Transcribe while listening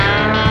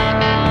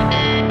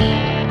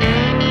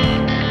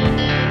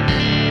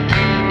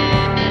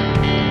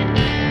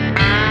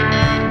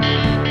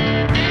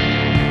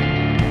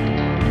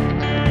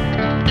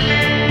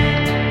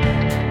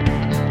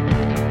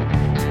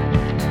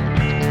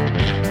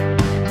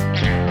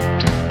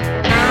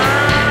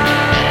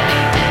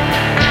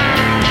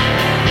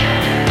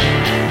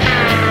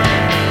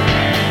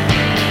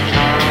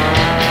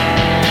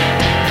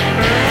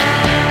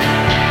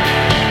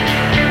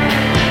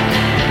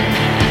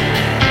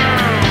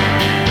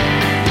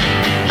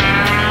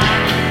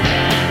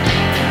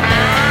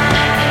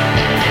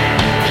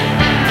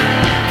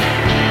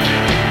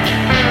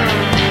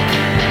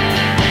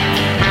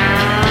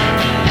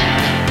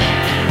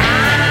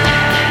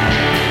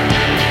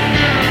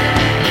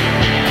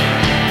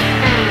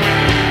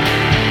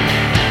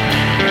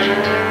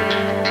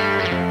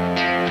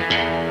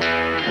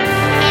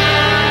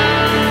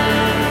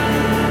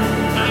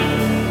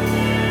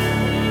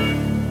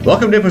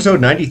Welcome to episode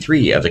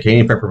 93 of the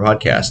Canadian Prepper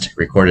Podcast,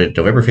 recorded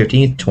November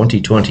 15th,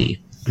 2020.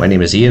 My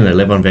name is Ian, and I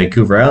live on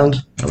Vancouver Island.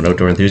 I'm an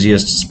outdoor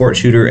enthusiast, sport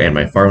shooter, and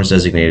my farm's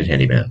designated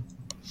handyman.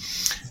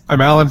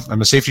 I'm Alan.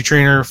 I'm a safety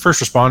trainer,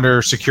 first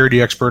responder,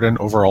 security expert, and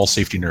overall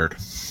safety nerd.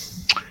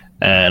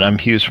 And I'm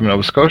Hughes from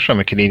Nova Scotia. I'm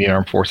a Canadian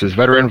Armed Forces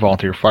veteran,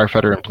 volunteer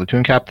firefighter, and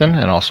platoon captain,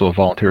 and also a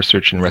volunteer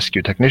search and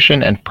rescue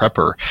technician and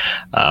prepper.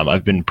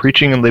 I've been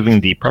preaching and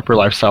living the prepper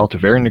lifestyle to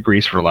varying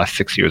degrees for the last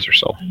 6 years or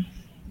so.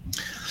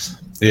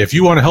 If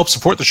you want to help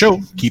support the show,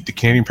 keep the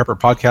Canadian Prepper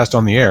Podcast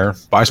on the air,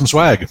 buy some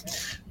swag.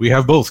 We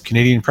have both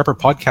Canadian Prepper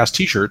Podcast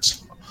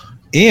t-shirts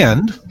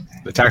and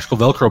the tactical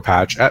Velcro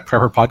patch at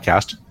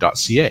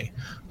prepperpodcast.ca.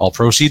 All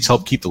proceeds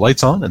help keep the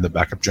lights on and the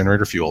backup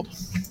generator fueled.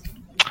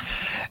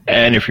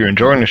 And if you're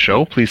enjoying the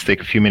show, please take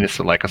a few minutes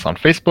to like us on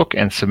Facebook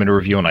and submit a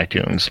review on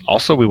iTunes.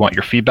 Also, we want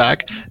your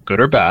feedback, good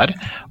or bad,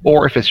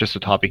 or if it's just a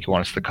topic you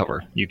want us to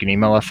cover. You can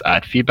email us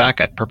at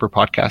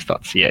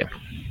feedback@prepperpodcast.ca.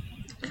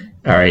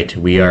 All right,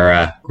 we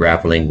are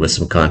grappling with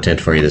some content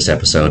for you this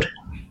episode.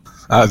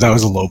 That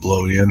was a low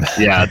blow, Ian.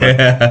 Yeah,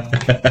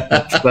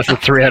 that's a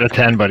 3 out of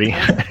 10, buddy.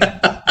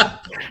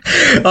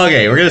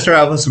 Okay, we're going to start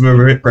off with some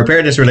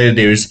preparedness-related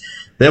news.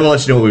 Then we'll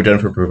let you know what we've done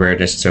for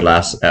preparedness since our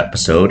last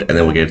episode, and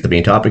then we'll get to the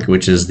main topic,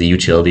 which is the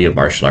utility of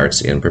martial arts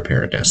in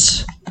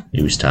preparedness.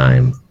 News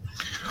time.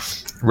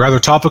 Rather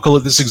topical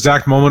at this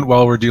exact moment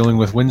while we're dealing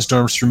with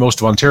windstorms through most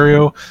of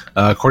Ontario.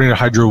 According to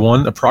Hydro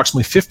One,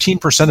 approximately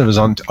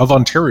 15% of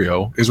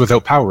Ontario is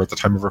without power at the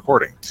time of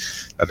recording.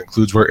 That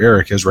includes where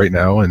Eric is right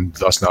now, and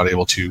thus not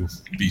able to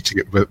be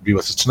with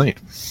us tonight.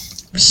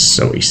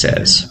 So he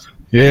says.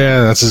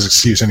 Yeah, that's his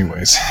excuse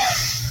anyways.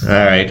 All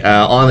right,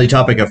 on the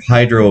topic of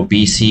Hydro,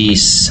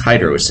 BC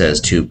Hydro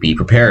says to be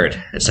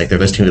prepared. It's like they're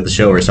listening to the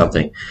show or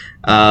something.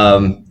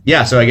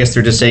 So I guess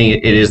they're just saying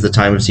it is the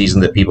time of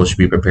season that people should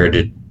be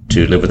prepared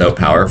to live without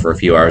power for a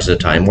few hours at a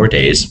time or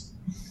days.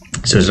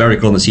 So there's an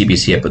article in the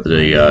CBC, I put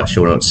the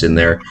show notes in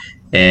there,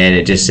 and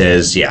it just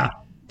says,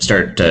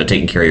 start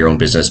taking care of your own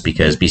business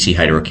because BC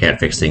Hydro can't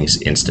fix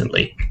things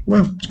instantly.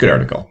 Well, it's a good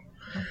article.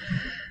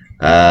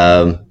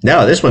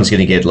 Now this one's going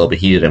to get a little bit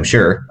heated, I'm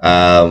sure.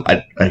 I'm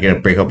going to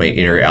break up my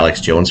inner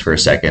Alex Jones for a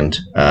second.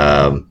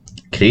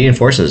 Canadian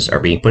forces are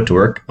being put to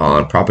work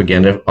on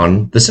propaganda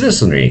on the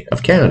citizenry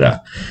of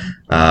Canada.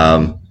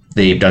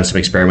 They've done some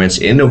experiments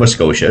in Nova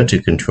Scotia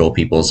to control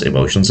people's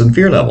emotions and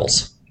fear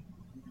levels.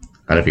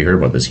 I don't know if you heard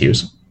about this,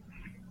 Hughes.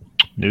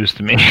 News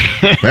to me.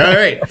 All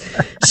right.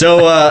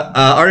 So,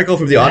 article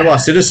from the Ottawa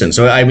Citizen.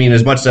 So, I mean,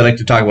 as much as I like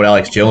to talk about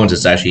Alex Jones,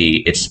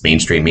 it's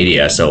mainstream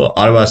media. So,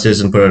 Ottawa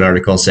Citizen put an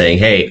article saying,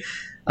 hey,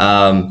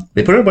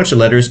 they put out a bunch of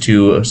letters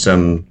to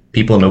some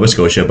people in Nova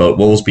Scotia about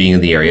wolves being in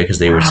the area because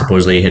they were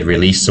supposedly had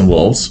released some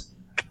wolves.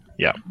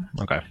 Yeah.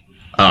 Okay.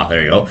 Ah,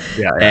 there you go.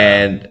 Yeah.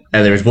 And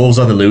there was wolves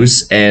on the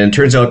loose, and it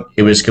turns out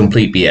it was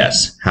complete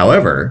BS.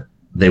 However,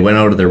 they went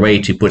out of their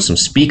way to put some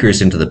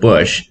speakers into the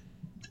bush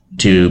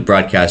to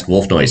broadcast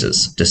wolf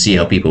noises to see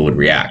how people would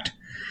react.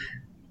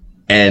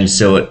 And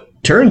so it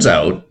turns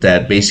out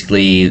that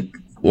basically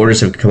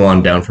orders have come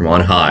on down from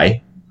on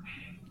high,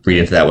 read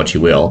into that what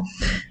you will,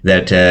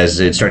 that as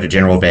Instructor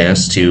General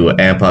Vance to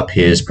amp up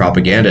his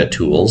propaganda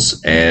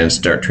tools and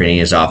start training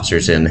his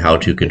officers in how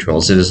to control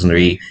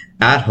citizenry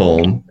at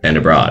home and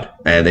abroad.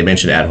 And they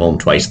mentioned at home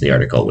twice in the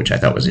article, which I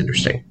thought was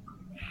interesting.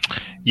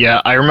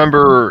 Yeah, I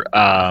remember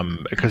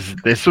because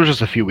this was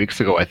just a few weeks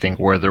ago, I think,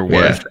 where there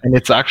was, and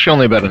it's actually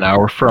only about an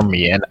hour from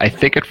me. And I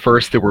think at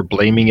first they were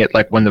blaming it,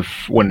 like when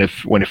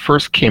it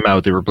first came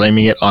out, they were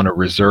blaming it on a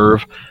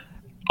reserve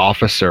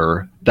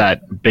officer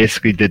that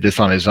basically did this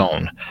on his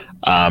own.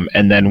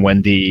 And then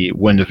when the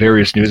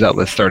various news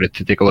outlets started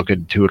to take a look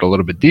into it a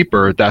little bit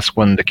deeper, that's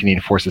when the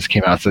Canadian Forces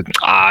came out and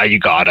said, you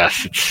got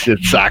us.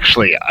 It's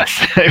actually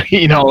us.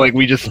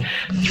 We just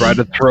tried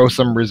to throw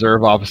some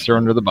reserve officer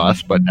under the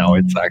bus, but no,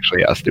 it's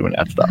actually us doing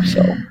that stuff.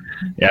 So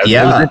it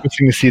was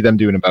interesting to see them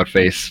doing about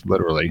face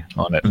literally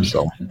on it.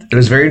 So it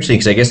was very interesting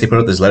because I guess they put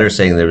out this letter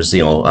saying there was,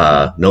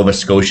 Nova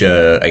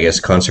Scotia, I guess,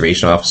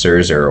 conservation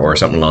officers or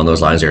something along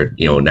those lines, or,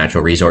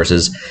 natural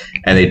resources.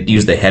 And they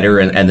used the header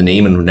and the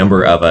name and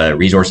number of a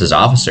resources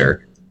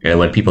officer. And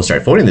when people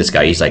start phoning this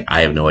guy, he's like,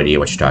 I have no idea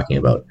what you're talking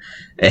about.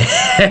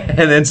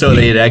 And then so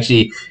they had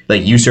actually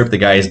usurped the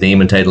guy's name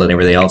and title and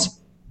everything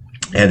else.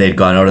 And they'd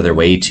gone out of their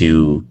way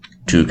to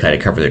kind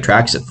of cover their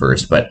tracks at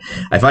first. But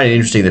I find it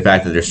interesting the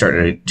fact that they're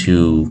starting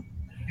to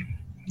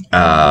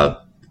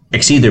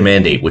exceed their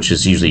mandate, which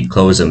is usually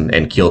close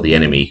and kill the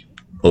enemy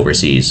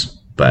overseas.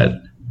 But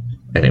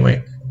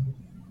anyway,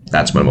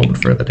 that's my moment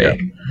for the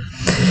day.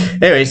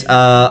 Anyways,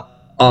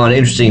 on an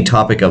interesting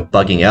topic of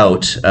bugging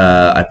out,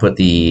 I put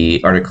the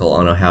article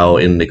on how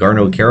in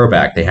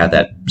Nagorno-Karabakh they had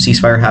that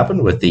ceasefire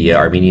happen with the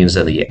Armenians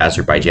and the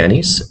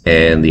Azerbaijanis,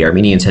 and the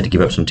Armenians had to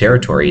give up some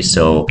territory.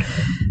 So,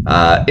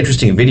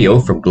 interesting video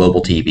from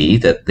Global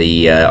TV that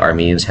the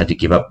Armenians had to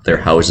give up their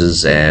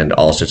houses and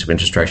all sorts of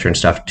infrastructure and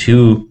stuff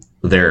to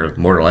their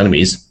mortal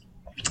enemies.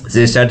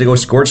 They decided to go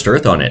scorched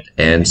earth on it.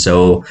 And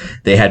so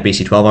they had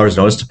basically 12 hours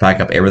notice to pack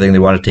up everything they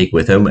wanted to take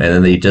with them, and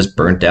then they just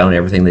burnt down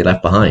everything they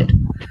left behind,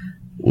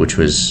 which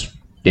was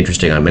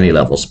interesting on many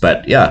levels.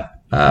 But yeah,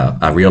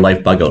 a real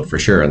life bug out for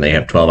sure, and they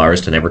have 12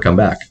 hours to never come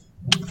back.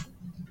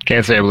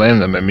 Can't say I blame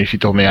them. I mean, if you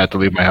told me I had to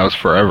leave my house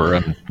forever,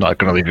 I'm not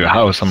going to leave you a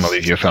house. I'm going to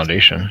leave you a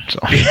foundation. So,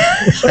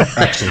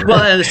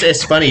 well,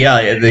 it's funny.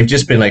 Yeah, they've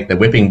just been like the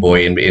whipping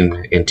boy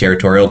in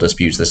territorial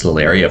disputes. This little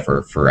area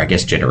for I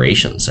guess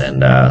generations,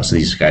 and so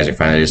these guys are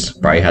finally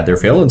just probably had their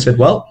fill and said,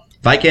 well,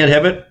 if I can't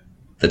have it,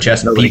 the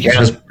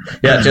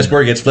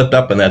chessboard gets flipped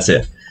up, and that's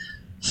it.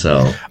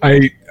 So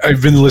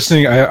I've been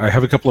listening. I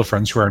have a couple of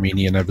friends who are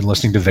Armenian. I've been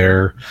listening to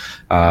their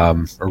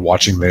or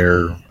watching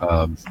their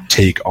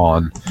take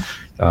on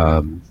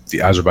the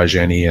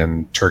Azerbaijani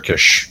and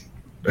Turkish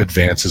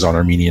advances on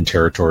Armenian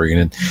territory,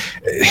 and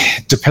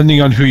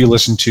depending on who you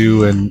listen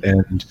to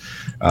and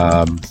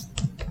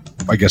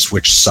I guess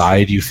which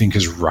side you think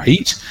is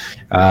right,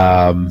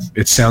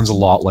 it sounds a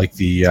lot like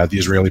the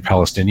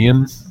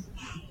Israeli-Palestinian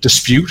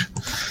dispute.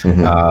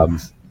 Mm-hmm.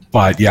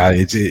 But yeah,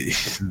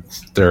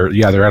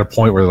 they're at a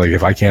point where like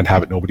if I can't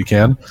have it, nobody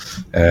can,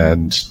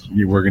 and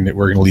we're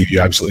gonna leave you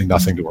absolutely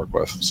nothing to work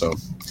with. So,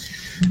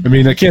 I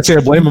mean, I can't say I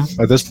blame them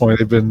at this point.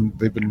 They've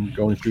been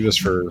going through this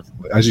for,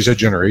 as you said,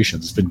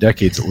 generations. It's been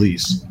decades at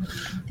least,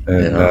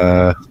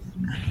 and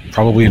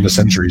probably into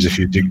centuries if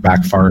you dig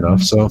back far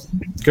enough. So,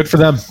 good for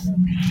them.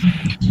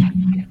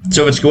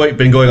 So if it's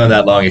been going on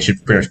that long, it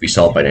should pretty much be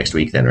solved by next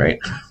week, then,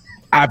 right?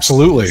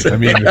 Absolutely. I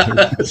mean,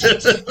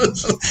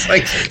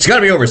 it's got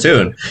to be over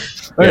soon.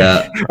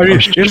 Yeah. I mean,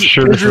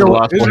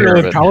 Israel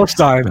and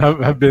Palestine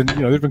have been,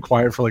 they've been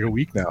quiet for like a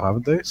week now,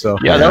 haven't they? So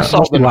yeah, that's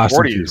solved in the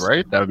 40s,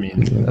 right? I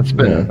mean, that's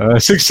been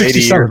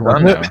 67,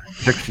 wasn't it?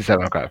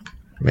 67, okay.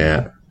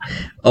 Yeah.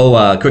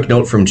 Oh, quick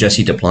note from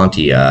Jesse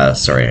Duplanty.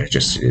 Sorry, I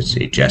just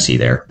say Jesse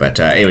there. But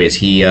anyways,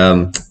 he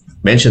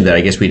mentioned that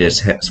I guess we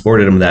just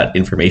supported him that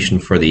information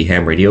for the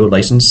ham radio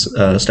license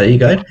study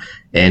guide,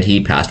 and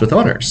he passed with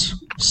honors.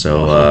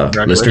 So,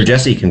 listener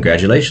Jesse,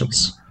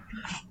 congratulations.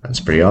 That's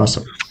pretty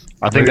awesome.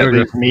 I think that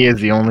leaves me as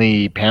the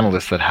only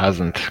panelist that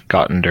hasn't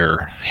gotten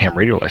their ham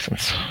radio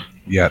license.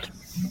 Yet.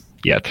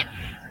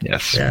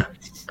 Yes. Yeah.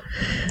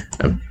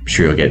 I'm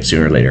sure you'll get it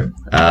sooner or later.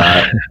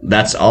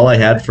 That's all I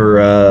had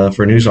for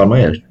news on my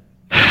end.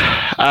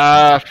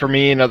 For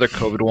me, another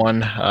COVID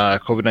one.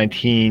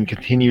 COVID-19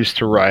 continues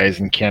to rise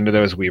in Canada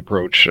as we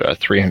approach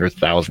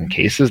 300,000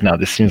 cases. Now,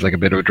 this seems like a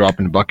bit of a drop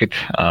in the bucket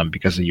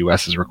because the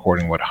U.S. is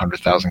recording,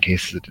 100,000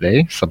 cases a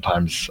day,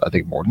 sometimes I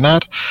think more than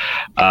that.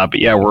 But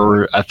yeah,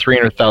 we're at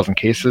 300,000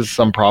 cases.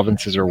 Some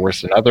provinces are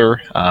worse than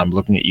other.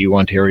 Looking at you,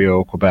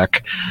 Ontario,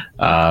 Quebec,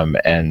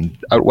 and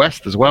out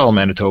west as well,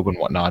 Manitoba and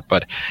whatnot.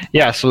 But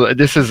yeah, so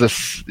this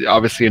is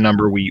obviously a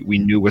number we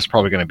knew was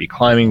probably going to be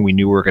climbing. We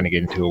knew we were going to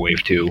get into a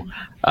wave 2.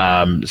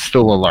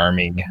 Still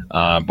alarming,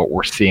 but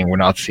we're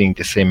not seeing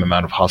the same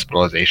amount of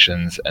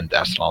hospitalizations and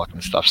deaths and all that kind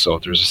of stuff. So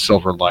if there's a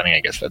silver lining, I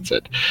guess that's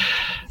it.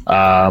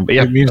 But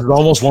yeah, it means that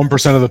almost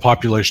 1% of the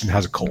population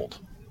has a cold.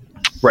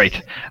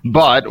 Right.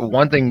 But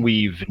one thing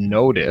we've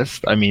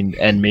noticed, I mean,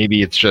 and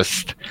maybe it's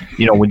just,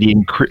 when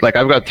the like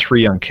I've got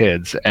 3 young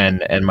kids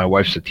and my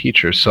wife's a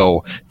teacher.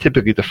 So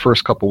typically the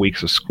first couple of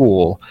weeks of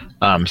school,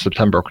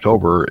 September,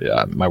 October,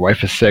 my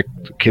wife is sick,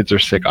 kids are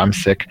sick, I'm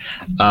sick.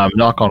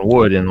 Knock on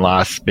wood, in the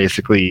last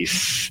basically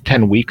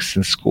 10 weeks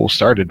since school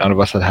started, none of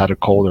us had a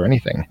cold or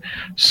anything.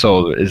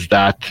 So is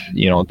that,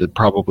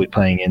 probably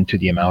playing into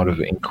the amount of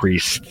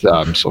increased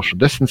social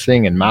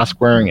distancing and mask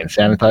wearing and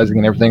sanitizing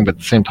and everything. But at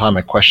the same time,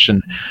 I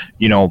question,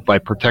 by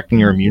protecting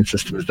your immune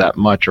system is that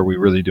much, are we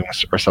really doing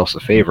ourselves a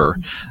favor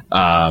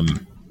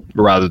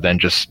rather than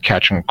just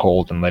catching a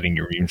cold and letting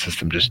your immune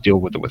system just deal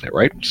with it,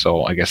 right?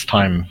 So I guess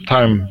time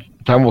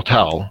will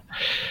tell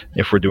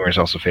if we're doing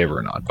ourselves a favor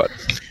or not. But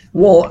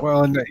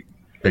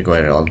and go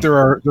ahead, Alan. There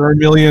are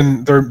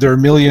a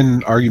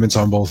million arguments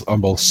on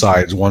both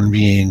sides. One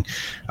being,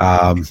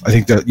 I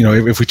think that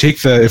if we take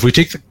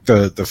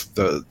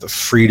the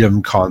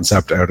freedom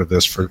concept out of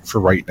this for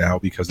right now,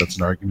 because that's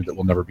an argument that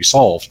will never be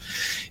solved,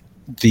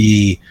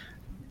 the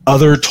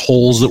other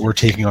tolls that we're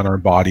taking on our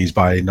bodies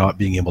by not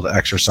being able to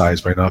exercise,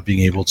 by not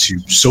being able to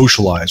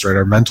socialize, right,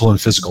 our mental and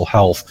physical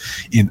health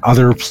in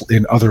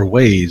other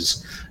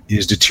ways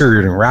is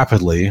deteriorating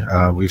rapidly.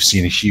 We've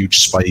seen a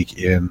huge spike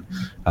in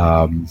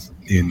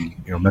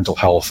mental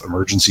health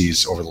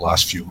emergencies over the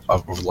last few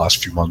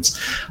months.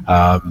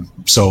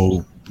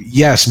 So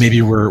yes,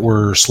 maybe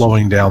we're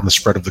slowing down the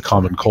spread of the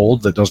common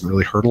cold that doesn't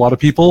really hurt a lot of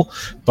people,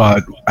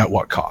 but at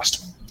what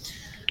cost?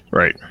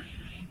 Right.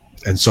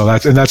 And so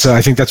that's I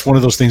think that's one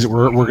of those things that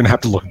we're going to have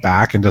to look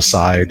back and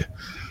decide,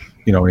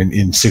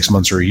 in 6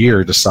 months or a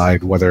year,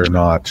 decide whether or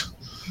not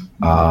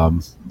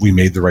we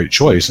made the right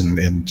choice.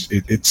 And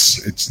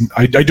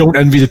I don't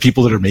envy the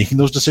people that are making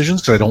those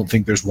decisions, because I don't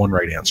think there's one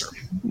right answer.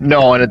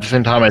 No, and at the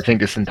same time, I think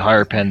this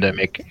entire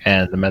pandemic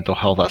and the mental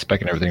health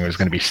aspect and everything is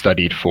going to be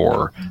studied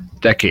for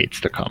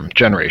decades to come,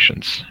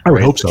 generations. I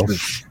would hope so.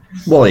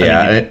 Well,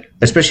 yeah,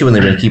 especially when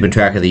they've been keeping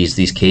track of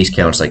these case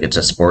counts like it's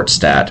a sports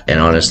stat. And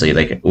honestly,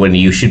 like when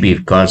you should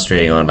be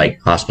concentrating on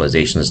like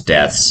hospitalizations,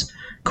 deaths,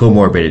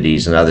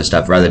 comorbidities, and other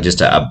stuff, rather than just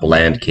a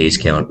bland case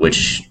count,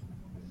 which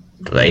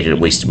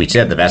we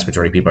said the vast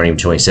majority of people aren't even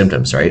showing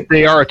symptoms, right?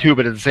 They are too,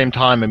 but at the same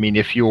time, I mean,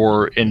 if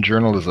you're in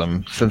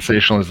journalism,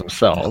 sensationalism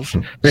sells.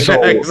 So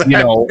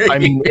Exactly. I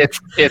mean,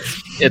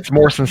 it's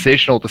more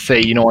sensational to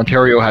say,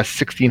 Ontario has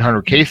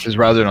 1,600 cases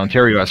rather than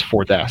Ontario has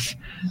 4 deaths.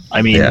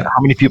 I mean, Yeah.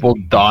 how many people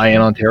die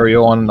in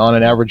Ontario on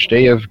an average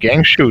day of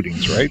gang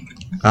shootings, right?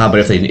 But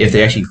if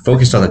they actually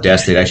focused on the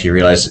deaths, they'd actually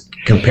realize,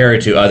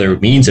 compared to other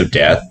means of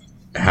death,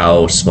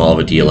 how small of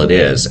a deal it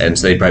is. And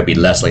so they'd probably be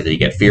less likely to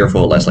get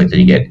fearful, less likely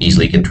to get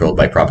easily controlled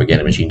by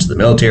propaganda machines of the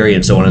military,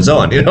 and so on and so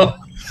on, And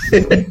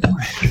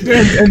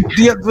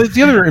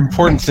the other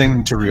important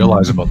thing to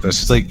realize about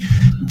this is, like,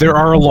 there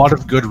are a lot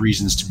of good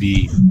reasons to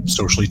be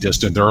socially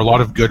distant. There are a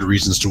lot of good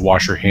reasons to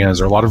wash your hands.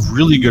 There are a lot of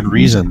really good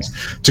reasons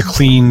to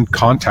clean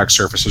contact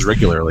surfaces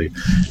regularly.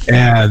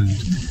 And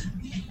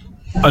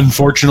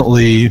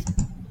unfortunately,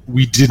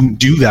 we didn't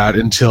do that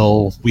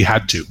until we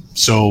had to.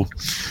 So,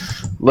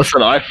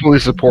 listen, I fully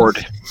support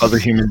other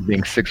humans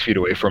being 6 feet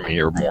away from me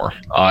or more.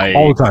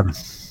 all the time.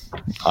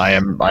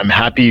 I'm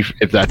happy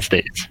if that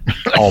stays.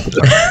 All the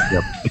time.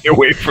 Yep. Stay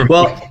away from me.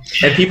 Well,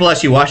 and people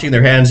actually washing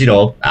their hands,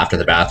 after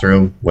the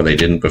bathroom when they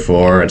didn't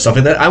before and stuff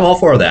like that. I'm all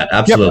for that.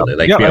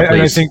 Absolutely.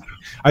 And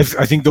I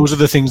think those are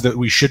the things that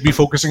we should be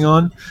focusing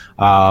on.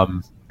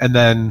 And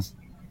then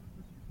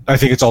I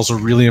think it's also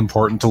really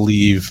important to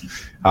leave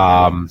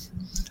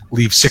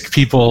sick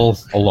people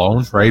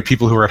alone, right?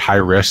 People who are at high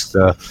risk,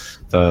 the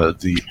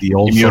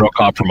old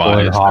immunocompromised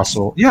in the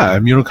hospital. Yeah,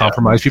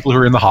 immunocompromised people who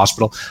are in the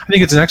hospital. I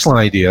think it's an excellent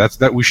idea.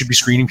 That we should be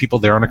screening people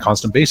there on a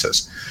constant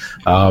basis.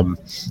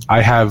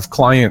 I have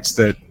clients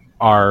that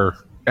are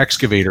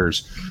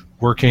excavators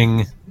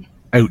working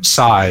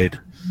outside,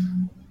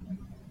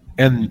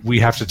 and we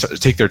have to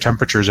take their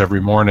temperatures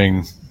every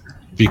morning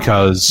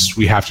because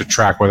we have to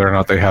track whether or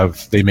not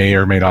they may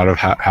or may not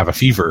have a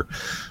fever.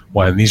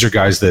 When these are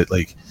guys that,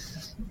 like,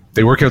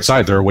 they work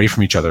outside, they're away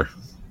from each other.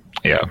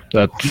 Yeah,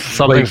 that's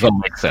some things don't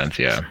make sense.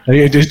 Yeah,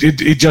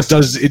 it just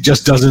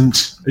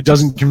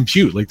doesn't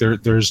compute. Like, there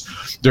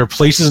are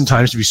places and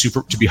times to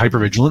be hyper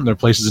vigilant. And there are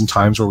places and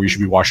times where we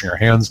should be washing our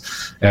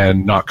hands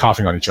and not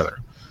coughing on each other.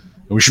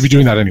 And we should be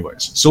doing that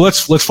anyways. So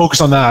let's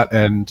focus on that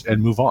and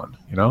move on.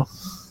 Yeah,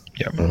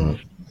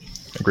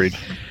 agreed.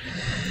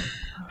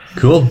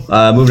 Cool.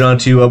 Moving on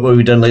to what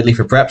we've done lately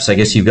for preps. I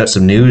guess you've got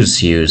some news,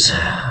 Hughes.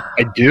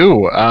 I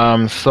do.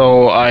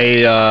 So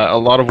a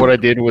lot of what I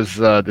did was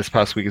this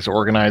past week is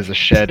organize a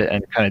shed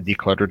and kind of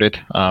decluttered it.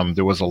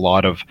 There was a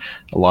lot of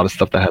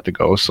stuff that had to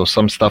go. So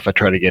some stuff I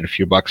try to get a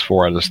few bucks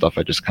for. Other stuff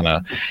I just kind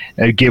of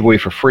give away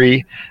for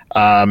free.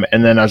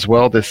 And then as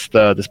well, this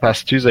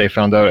past Tuesday, I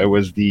found out it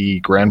was the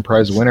grand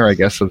prize winner, I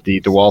guess, of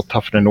the DeWalt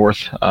Tough in the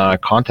North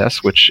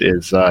contest, which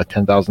is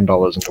 $10,000 in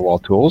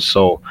DeWalt tools.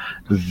 So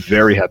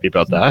very happy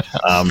about that.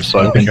 So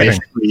I've been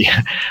basically,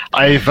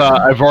 I've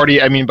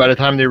already, I mean, by the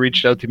time they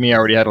reached out to me, I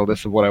already had a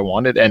list of what I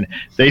wanted, and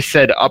they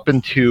said up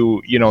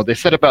into, they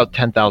said about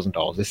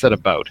 $10,000. They said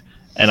about,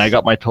 and I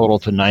got my total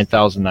to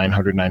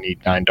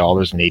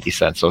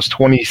 $9,999.80. So it's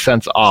 20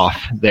 cents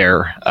off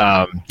there.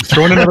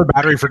 Throw in another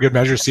battery for good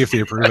measure, see if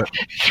they approve it.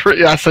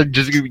 Yeah, so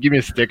just give me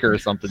a sticker or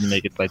something to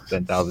make it like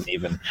 10,000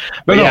 even.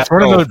 But no, throw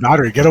in another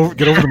battery. Get over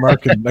the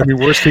mark. And, I mean,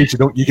 worst case,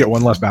 you get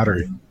one less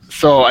battery.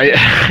 So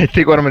I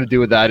think what I'm going to do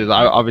with that is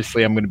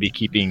obviously I'm going to be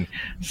keeping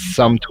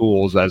some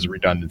tools as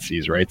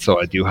redundancies, right? So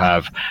I do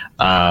have,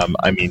 I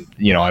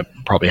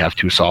probably have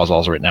 2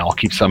 Sawzalls right now. I'll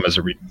keep some as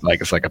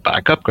it's like a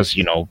backup because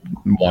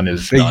one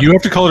is. Hey, you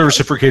have to call it a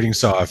reciprocating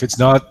saw. If it's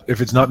not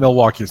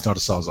Milwaukee, it's not a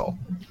Sawzall.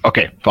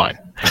 Okay, fine.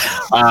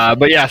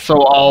 But yeah,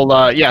 so I'll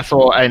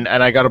and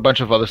I got a bunch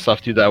of other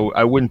stuff too that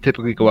I wouldn't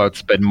typically go out and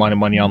spend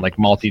money on, like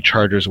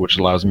multi-chargers, which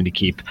allows me to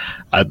keep,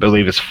 I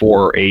believe it's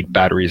 4 or 8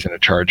 batteries in a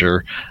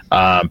charger,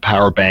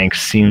 power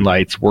banks, scene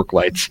lights, work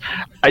lights.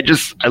 I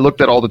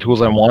looked at all the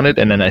tools I wanted,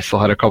 and then I still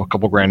had a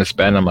couple grand to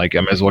spend. I'm like,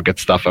 I might as well get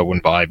stuff I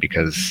wouldn't buy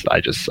because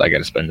I got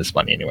to spend this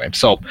money anyway.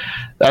 So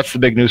that's the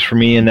big news for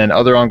me. And then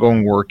other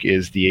ongoing work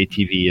is the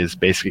ATV is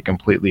basically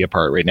completely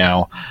apart right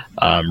now.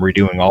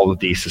 Redoing all of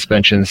the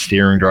suspension,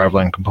 steering,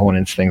 driveline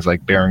components, things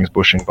like bearings,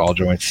 bushing, ball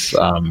joints.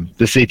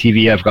 This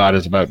ATV I've got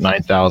is about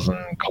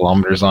 9,000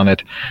 kilometers on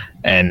it,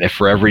 and if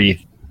for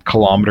every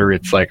kilometer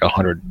it's like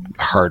 100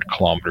 hard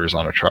kilometers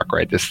on a truck,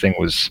 right? This thing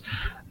was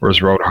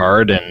rode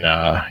hard, and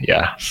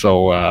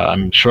so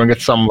I'm showing it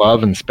some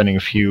love and spending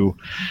a few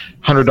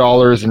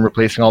 $100 and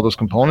replacing all those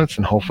components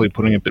and hopefully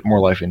putting a bit more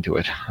life into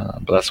it.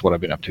 But that's what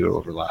I've been up to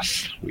over the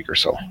last week or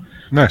so.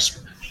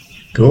 Nice.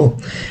 Cool.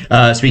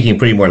 Speaking of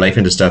putting more life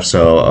into stuff,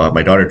 so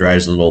my daughter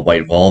drives a little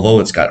white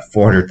Volvo. It's got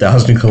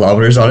 400,000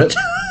 kilometers on it.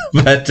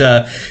 But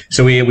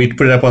so we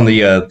put it up on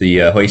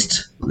the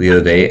hoist the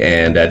other day,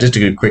 and just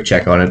a quick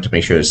check on it to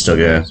make sure it's still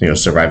gonna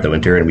survive the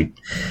winter. And we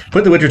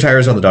put the winter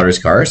tires on the daughter's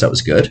car, so that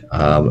was good.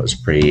 It was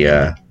pretty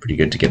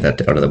good to get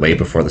that out of the way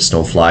before the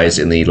snow flies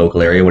in the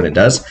local area when it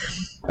does.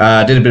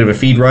 Did a bit of a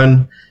feed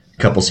run.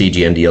 Couple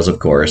CGM deals, of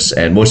course,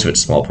 and most of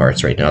it's small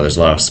parts right now. There's a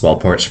lot of small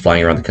parts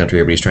flying around the country.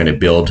 Everybody's trying to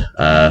build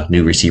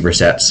new receiver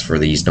sets for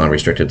these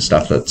non-restricted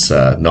stuff that's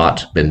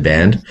not been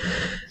banned.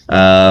 Did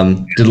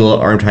a little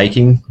armed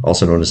hiking,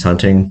 also known as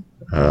hunting.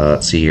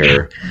 Let's see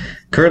here.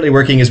 Currently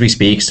working as we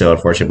speak, so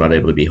unfortunately I'm not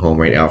able to be home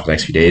right now for the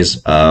next few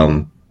days.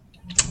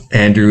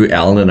 Andrew,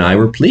 Alan, and I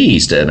were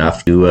pleased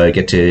enough to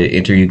get to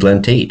interview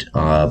Glenn Tate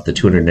of the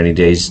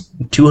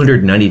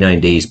 299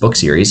 Days book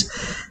series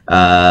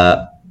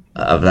of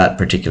that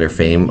particular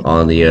fame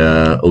on the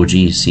OG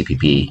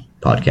CPP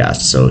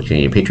podcast, so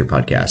Canadian Patriot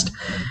podcast.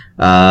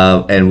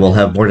 And we'll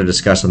have more to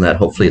discuss on that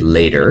hopefully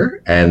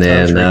later. And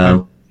then,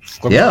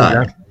 he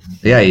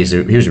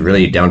was a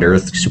really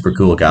down-to-earth, super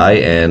cool guy.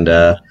 And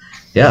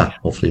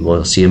hopefully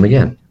we'll see him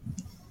again.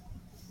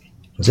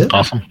 That's it.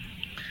 Awesome.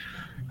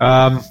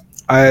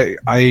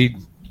 I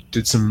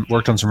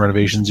worked on some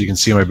renovations. You can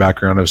see in my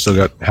background, I've still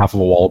got half of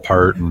a wall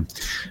apart, and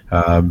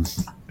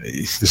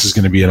this is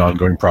going to be an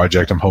ongoing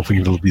project. I'm hoping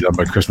it'll be done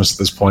by Christmas at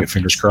this point,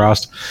 fingers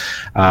crossed.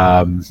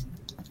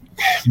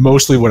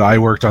 Mostly what I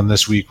worked on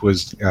this week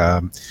was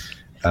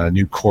a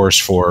new course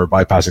for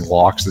bypassing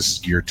locks. This is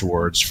geared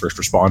towards first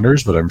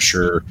responders, but I'm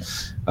sure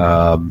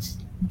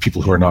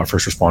people who are not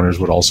first responders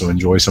would also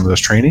enjoy some of this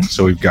training.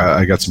 So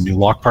I got some new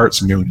lock parts,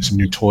 some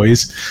new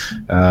toys.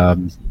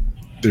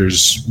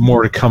 There's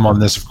more to come on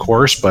this, of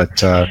course,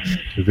 but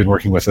we've been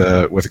working with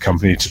a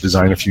company to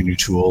design a few new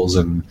tools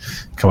and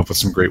come up with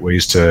some great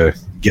ways to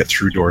get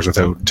through doors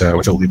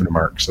without leaving a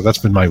mark. So that's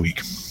been my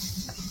week.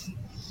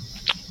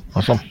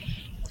 Awesome.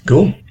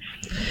 Cool.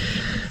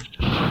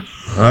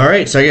 All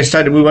right, so I guess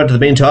time to move on to the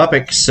main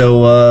topic.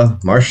 So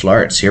martial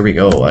arts, here we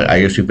go.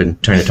 I guess we've been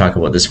trying to talk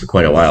about this for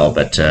quite a while,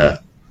 but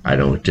I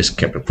don't just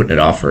kept putting it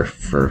off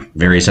for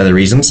various other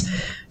reasons.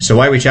 So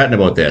why are we chatting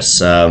about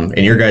this?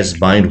 In your guys'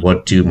 mind,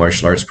 what do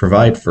martial arts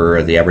provide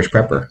for the average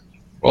prepper?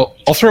 Well,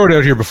 I'll throw it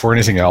out here before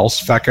anything else.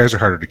 Fat guys are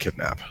harder to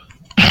kidnap.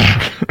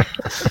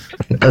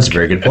 That's a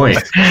very good point.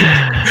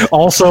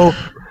 Also,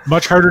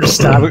 much harder to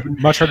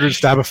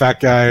stab a fat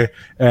guy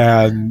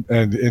and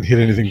hit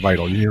anything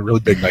vital. You need a really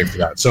big knife for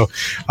that. So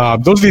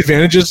those are the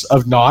advantages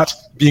of not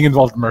being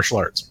involved in martial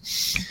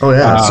arts. Oh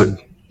yeah. So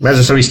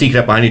imagine somebody sneaking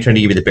up behind you, trying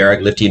to give you the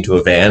barrack, lift you into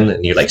a van,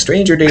 and you're like,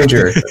 stranger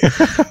danger.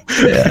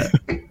 Yeah.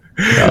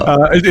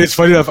 It's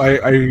funny enough.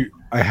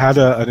 I had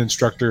an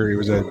instructor. It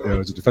was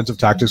a defensive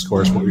tactics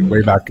course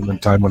way back in the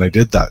time when I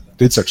did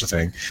such a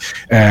thing,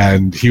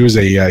 and he was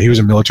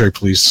a military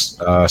police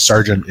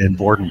sergeant in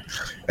Borden,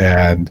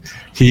 and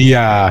he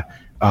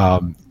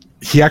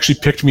actually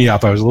picked me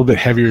up. I was a little bit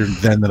heavier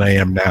then than I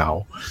am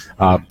now.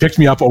 Picked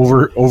me up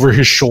over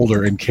his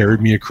shoulder and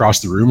carried me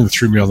across the room and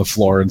threw me on the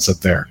floor and said,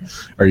 "There,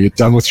 are you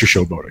done with your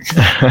showboating?"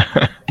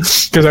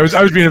 Because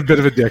I was being a bit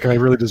of a dick and I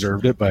really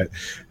deserved it, but.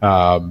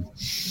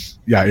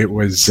 Yeah, it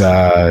was,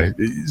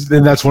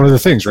 and that's one of the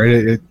things, right?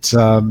 It's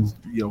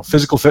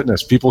physical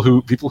fitness. People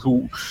who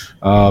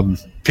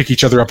pick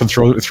each other up and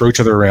throw each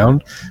other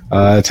around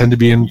tend to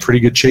be in pretty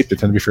good shape. They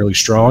tend to be fairly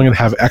strong and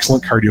have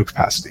excellent cardio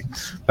capacity.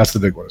 That's the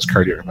big one, is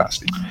cardio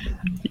capacity.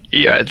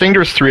 Yeah, I think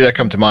there's three that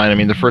come to mind. I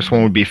mean, the first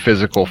one would be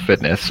physical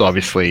fitness. So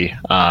obviously,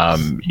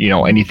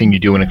 anything you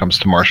do when it comes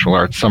to martial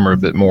arts, some are a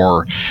bit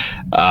more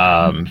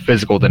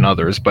physical than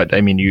others. But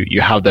I mean,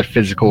 you have that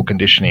physical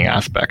conditioning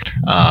aspect.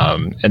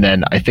 And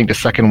then I think the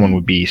second one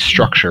would be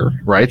structure,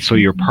 right? So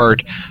you're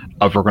part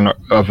of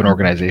an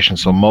organization.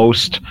 So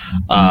most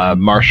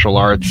martial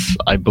arts,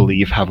 I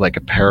believe, have like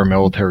a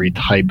paramilitary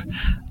type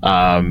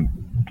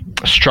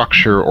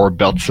structure or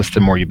belt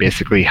system where you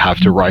basically have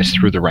to rise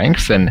through the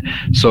ranks, and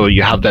so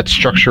you have that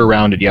structure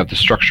around it. You have the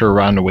structure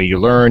around the way you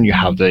learn. You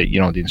have the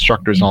the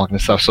instructors and all that kind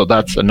of stuff. So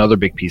that's another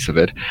big piece of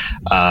it.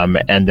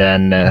 And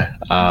then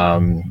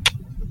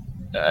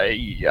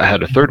I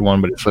had a third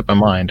one, but it slipped my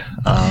mind.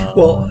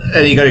 Well,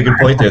 and you got a good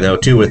point there, though,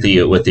 too, with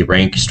the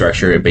rank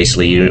structure.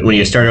 Basically, when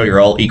you start out,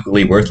 you're all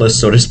equally worthless,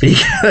 so to speak.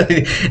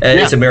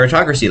 It's a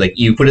meritocracy. Like,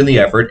 you put in the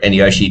effort, and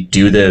you actually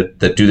do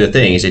the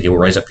things, and you'll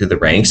rise up through the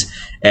ranks.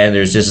 And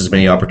there's just as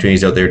many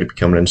opportunities out there to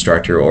become an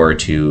instructor, or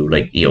to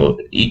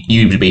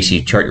you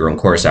basically chart your own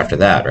course after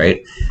that,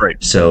 right?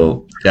 Right.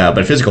 So.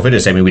 But physical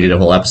fitness, I mean, we did a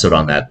whole episode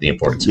on that, the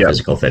importance of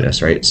physical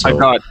fitness, right? So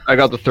I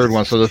got the third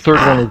one. So the third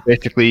one is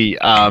basically,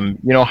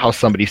 how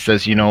somebody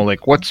says,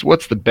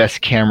 what's the best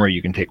camera you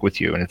can take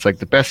with you? And it's like,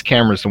 the best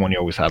camera is the one you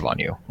always have on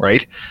you,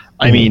 right?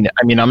 I mean,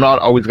 I'm not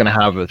always going to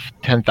have a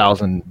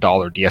 $10,000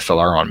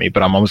 DSLR on me,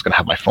 but I'm always going to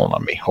have my phone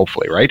on me,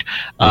 hopefully, right?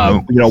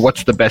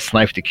 What's the best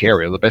knife to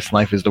carry? The best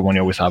knife is the one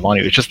you always have on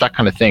you. It's just that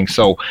kind of thing.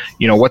 So,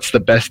 what's the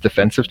best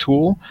defensive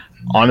tool?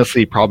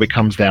 Honestly, probably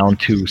comes down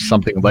to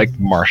something like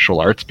martial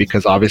arts,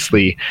 because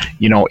obviously,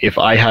 if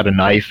I had a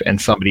knife and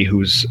somebody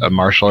who's a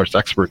martial arts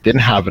expert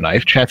didn't have a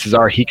knife, chances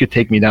are he could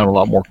take me down a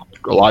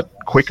lot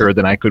quicker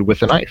than I could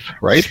with a knife,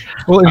 right?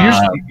 Well,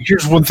 and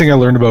here's one thing I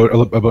learned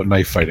about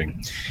knife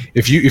fighting.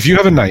 If you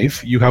have a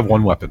knife, you have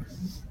one weapon,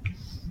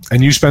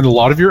 and you spend a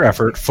lot of your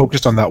effort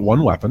focused on that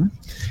one weapon,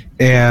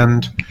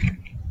 and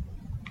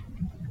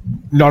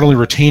not only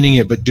retaining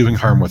it but doing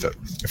harm with it.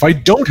 If I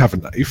don't have a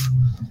knife,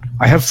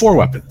 I have 4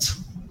 weapons.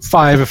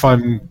 5 if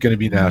I'm going to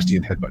be nasty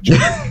and headbutt you.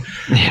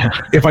 Yeah.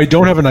 If I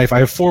don't have a knife, I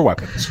have 4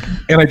 weapons,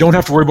 and I don't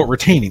have to worry about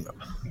retaining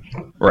them.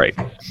 Right.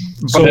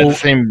 So, but at the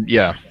same,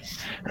 yeah.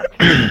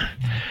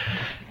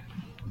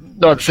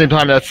 No, at the same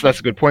time, that's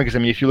a good point, because I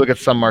mean, if you look at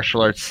some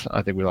martial arts,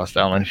 I think we lost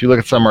Alan. If you look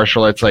at some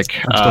martial arts like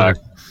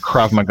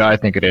Krav Maga, I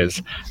think it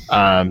is,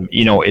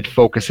 it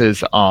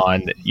focuses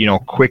on,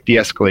 quick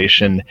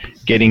de-escalation,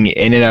 getting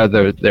in and out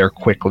of there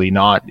quickly,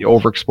 not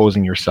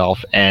overexposing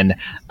yourself. And,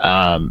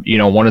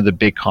 one of the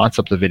big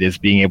concepts of it is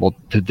being able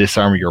to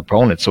disarm your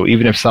opponent. So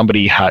even if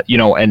somebody had,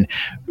 and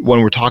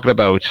when we're talking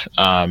about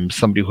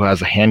somebody who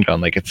has a handgun,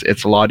 like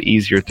it's a lot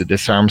easier to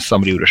disarm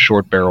somebody with a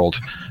short-barreled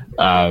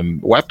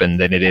weapon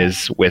than it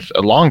is with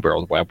a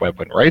long-barreled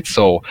weapon, right?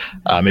 So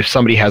if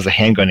somebody has a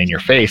handgun in your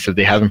face, if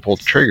they haven't pulled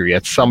the trigger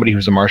yet, somebody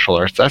who's a martial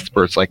arts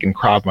expert, like in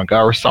Krav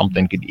Maga or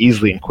something, could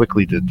easily and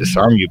quickly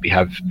disarm you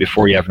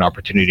before you have an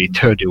opportunity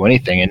to do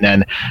anything. And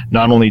then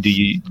not only do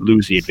you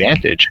lose the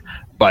advantage,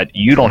 but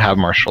you don't have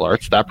martial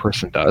arts, that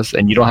person does,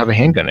 and you don't have a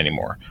handgun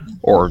anymore,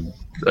 or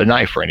a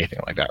knife or anything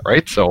like that,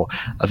 right? So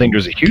I think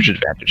there's a huge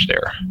advantage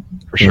there,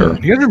 for sure.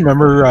 Do you guys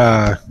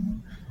remember...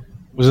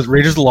 was it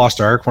Raiders of the Lost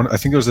Ark? I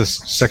think it was the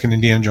second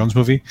Indiana Jones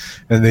movie,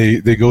 and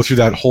they go through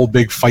that whole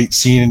big fight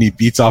scene, and he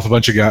beats away a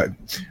bunch of guys.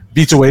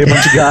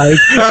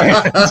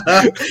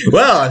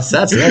 Well,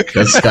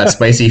 that's got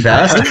spicy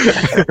fast.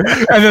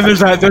 And then there's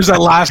that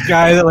last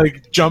guy that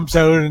like jumps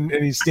out and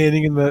he's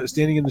standing in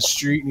the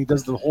street, and he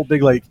does the whole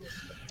big like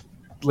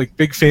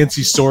big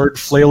fancy sword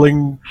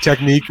flailing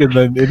technique,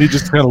 and he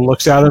just kind of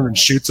looks at him and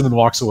shoots him and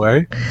walks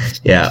away.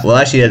 Yeah, well,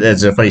 actually,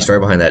 there's a funny story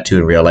behind that too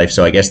in real life.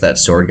 So I guess that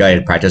sword guy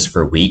had practiced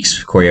for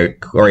weeks,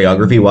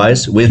 choreography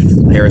wise,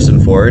 with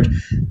Harrison Ford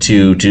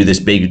to do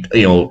this big,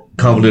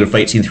 convoluted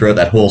fight scene throughout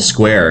that whole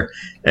square.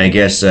 And I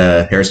guess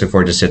Harrison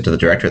Ford just said to the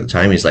director at the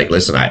time, he's like,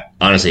 "Listen,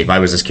 honestly, if I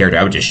was this character,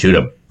 I would just shoot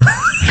him."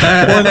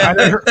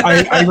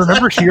 I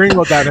remember hearing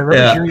about that. I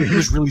remember hearing he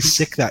was really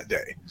sick that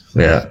day.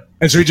 Yeah.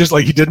 And so he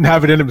didn't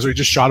have it in him, so he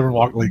just shot him and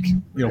walked, pulled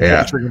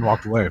the trigger and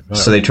walked away.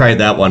 So they tried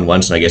that one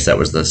once, and I guess that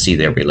was the scene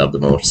that everybody loved the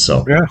most.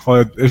 So yeah,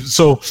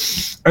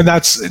 and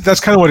that's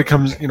kind of what it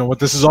comes, what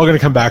this is all going to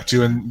come back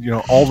to, and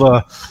all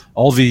the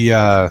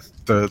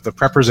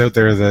preppers out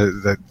there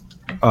that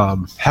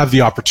have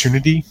the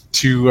opportunity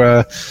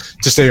to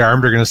stay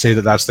armed are going to say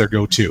that that's their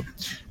go-to.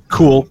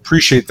 Cool,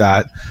 appreciate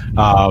that.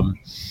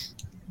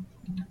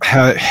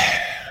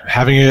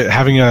 Having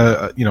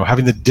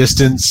the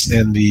distance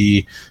and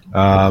the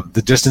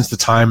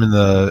time and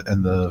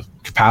the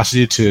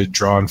capacity to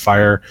draw and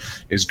fire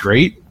is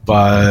great,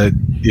 but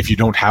if you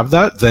don't have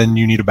that, then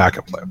you need a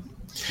backup plan.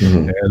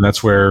 Mm-hmm. And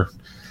that's where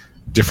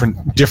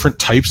different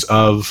types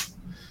of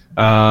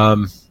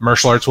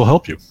martial arts will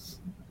help you.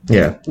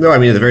 Yeah. No, I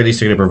mean, at the very least,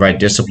 they're going to provide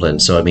discipline.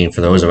 So, I mean,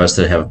 for those of us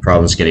that have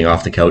problems getting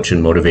off the couch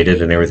and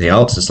motivated and everything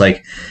else, it's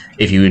like,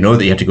 if you know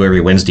that you have to go every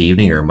Wednesday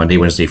evening or Monday,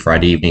 Wednesday,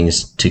 Friday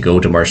evenings to go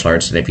to martial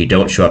arts, and if you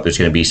don't show up, there's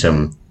going to be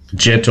some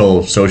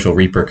gentle social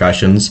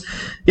repercussions.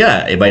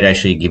 Yeah, it might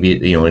actually give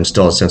you,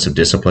 instill a sense of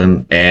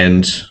discipline,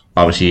 and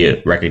obviously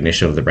a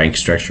recognition of the rank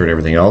structure and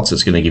everything else.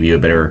 It's going to give you a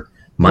better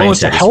mindset. Well,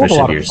 it's a hell of a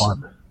lot of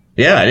fun.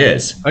 Yeah, it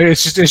is.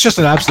 It's just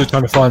an absolute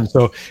ton of fun.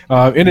 So,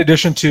 in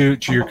addition to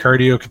your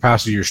cardio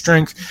capacity, your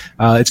strength,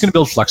 it's going to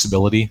build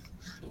flexibility.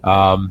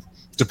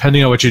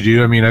 Depending on what you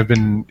do, I mean, I've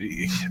been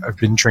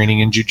training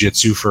in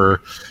jiu-jitsu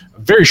for a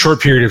very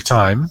short period of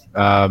time,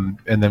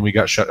 and then we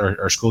got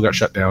our school got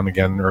shut down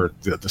again, or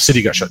the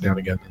city got shut down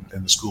again,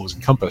 and the school was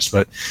encompassed.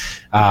 But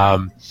I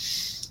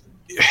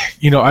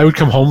would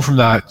come home from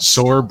that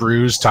sore,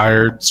 bruised,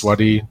 tired,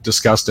 sweaty,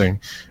 disgusting,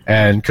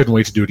 and couldn't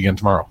wait to do it again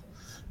tomorrow.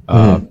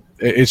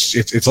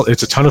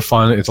 It's a ton of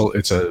fun.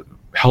 It's a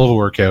hell of a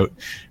workout.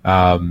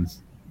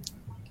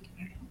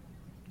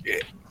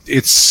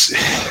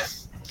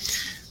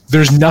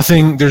 There's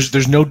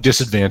no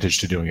disadvantage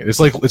to doing it.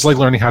 It's like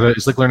learning how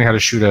to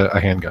shoot a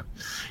handgun.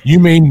 You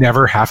may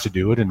never have to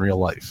do it in real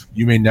life.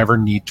 You may never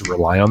need to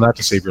rely on that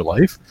to save your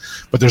life,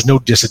 but there's no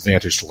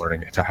disadvantage to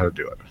learning how to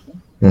do it.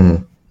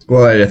 Mm-hmm.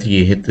 Well, I think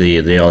you hit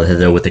the nail on the head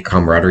though with the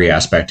camaraderie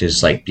aspect.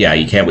 Is like, yeah,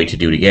 you can't wait to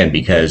do it again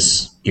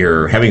because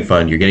you're having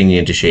fun, you're getting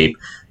into shape.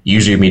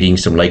 Usually, you're meeting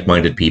some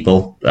like-minded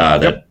people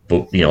that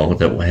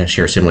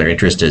share similar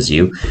interests as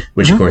you,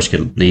 which of course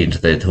could lead into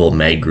the whole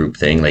MAG group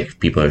thing, like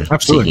people are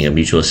seeking a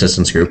mutual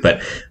assistance group.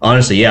 But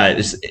honestly,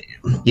 yeah,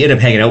 you end up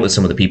hanging out with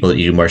some of the people that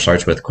you do martial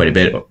arts with quite a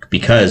bit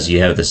because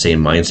you have the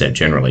same mindset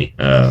generally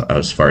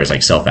as far as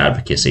like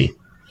self-advocacy.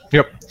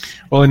 Yep.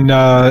 Well, in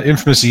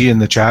Infamous E in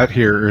the chat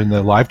here, in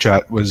the live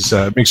chat, makes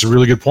a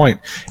really good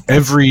point.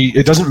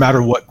 It doesn't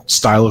matter what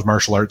style of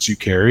martial arts you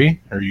carry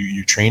or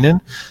you train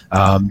in,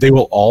 they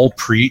will all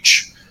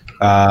preach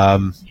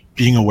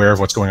being aware of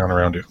what's going on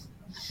around you.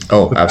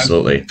 Oh,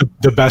 absolutely.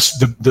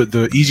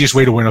 The easiest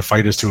way to win a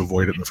fight is to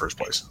avoid it in the first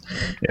place.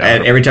 Yeah.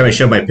 And every time I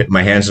shove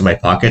my hands in my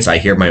pockets, I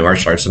hear my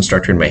martial arts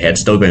instructor in my head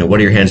still going, "What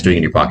are your hands doing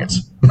in your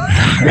pockets?"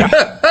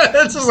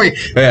 It's just like,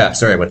 yeah,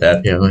 sorry about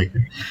that. Yeah, like,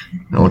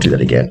 I won't do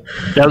that again.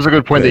 That was a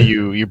good point that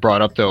you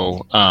brought up,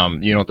 though.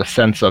 The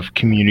sense of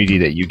community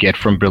that you get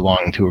from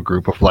belonging to a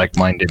group of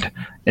like-minded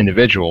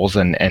individuals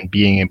and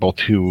being able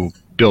to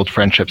build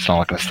friendships and all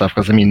that kind of stuff.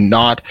 Because I mean,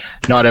 not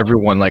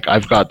everyone, like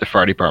I've got the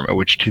fire department,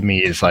 which to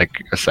me is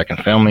like a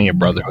second family, a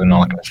brotherhood, and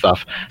all that kind of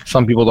stuff.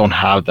 Some people don't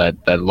have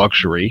that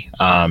luxury,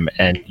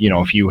 and you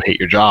know, if you hate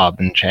your job,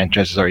 and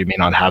chances are you may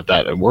not have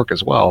that at work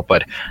as well.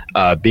 But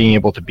being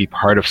able to be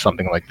part of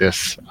something like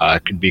this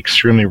could be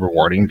extremely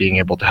rewarding. Being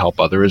able to help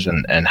others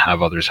and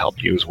have others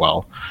help you as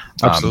well.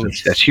 Absolutely.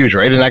 That's huge,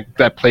 right? And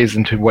that plays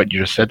into what you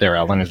just said there,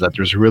 Alan, is that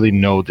there's really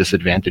no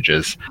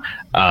disadvantages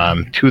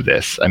to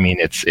this. I mean,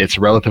 it's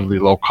relatively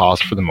low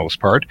cost for the most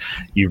part.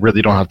 You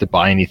really don't have to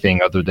buy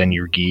anything other than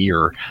your gi,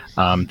 or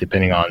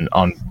depending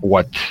on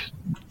what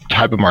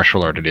type of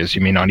martial art it is,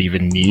 you may not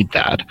even need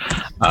that.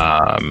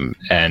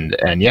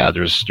 And yeah,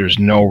 there's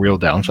no real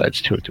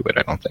downsides to it,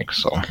 I don't think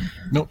so.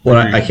 Nope. Well,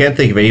 I can't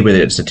think of anybody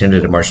that's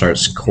attended a martial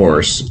arts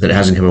course that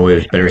hasn't come away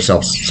with better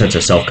sense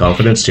of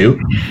self-confidence too.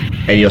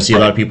 And you'll see a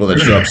lot of people that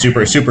show up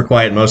super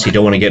quiet and mostly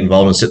don't want to get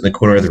involved and sit in the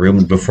corner of the room,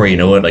 and before you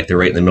know it, like they're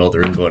right in the middle of the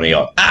room going,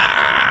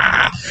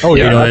 ah! Oh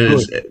yeah. You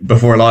know,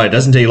 before long, it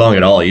doesn't take long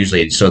at all.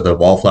 Usually, so the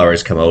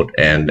wallflowers come out,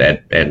 and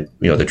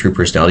you know, the true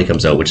personality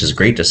comes out, which is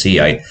great to see.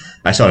 I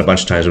saw it a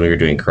bunch of times when we were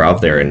doing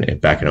Krav there and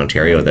back in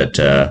Ontario.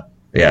 That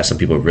yeah, some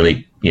people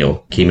really, you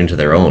know, came into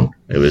their own.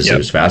 It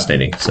was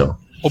fascinating. So.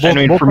 Well, I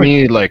mean, for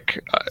me,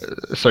 like,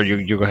 sorry,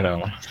 you go ahead,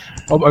 Alan.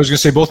 I was going to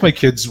say both my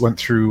kids went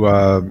through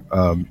I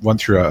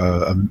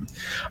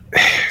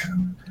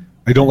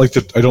don't like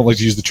to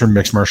use the term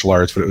mixed martial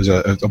arts, but it was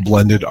a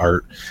blended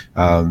art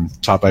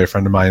taught by a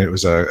friend of mine. It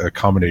was a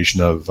combination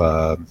of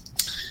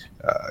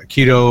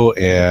Aikido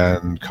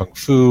and Kung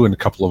Fu and a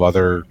couple of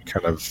other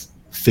kind of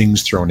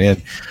things thrown in.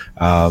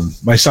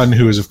 My son,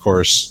 who is, of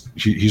course,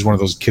 he's one of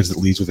those kids that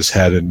leads with his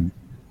head and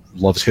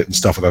loves hitting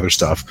stuff with other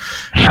stuff.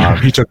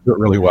 He took to it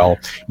really well.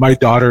 My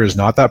daughter is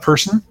not that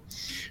person,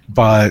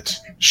 but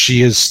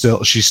she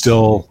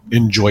still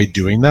enjoyed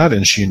doing that,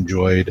 and she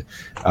enjoyed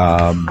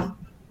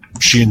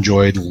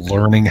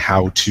learning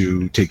how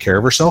to take care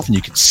of herself. And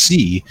you could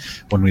see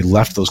when we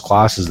left those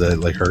classes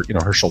that, like, her, you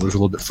know, her shoulders were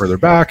a little bit further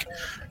back,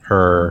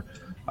 her,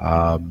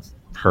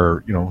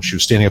 you know, she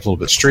was standing up a little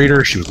bit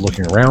straighter, she was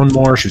looking around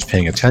more, she was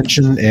paying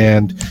attention,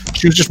 and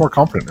she was just more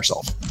confident in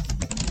herself.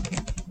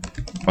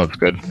 Oh, that's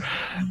good.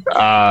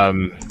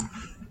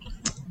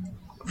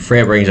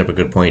 Freya brings up a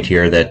good point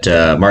here that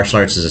martial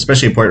arts is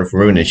especially important for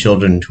women and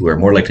children who are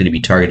more likely to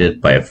be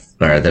targeted by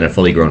than a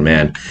fully grown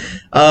man.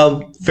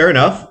 Fair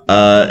enough.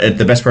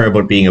 The best part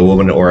about being a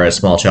woman or a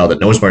small child that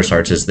knows martial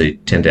arts is they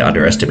tend to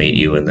underestimate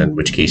you, and then in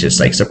which case it's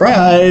like,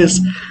 surprise!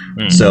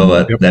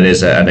 So that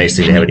is a nice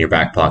thing to have in your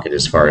back pocket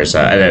as far as,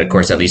 and of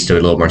course that leads to a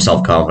little more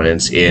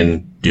self-confidence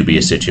in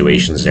dubious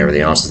situations and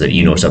everything else, is that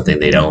you know something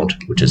they don't,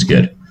 which is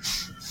good.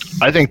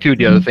 I think too,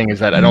 the other thing is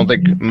that I don't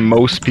think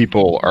most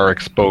people are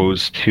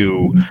exposed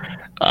to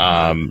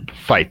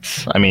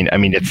fights. I mean,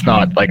 it's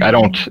not like I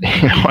don't,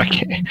 you know,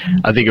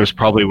 I think it was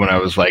probably when I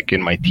was like in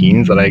my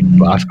teens that I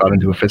last got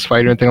into a fist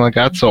fight or anything like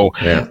that. So,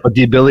 yeah. But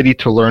the ability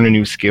to learn a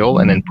new skill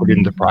and then put it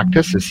into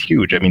practice is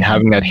huge. I mean,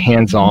 having that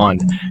hands-on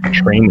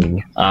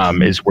training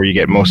is where you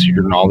get most of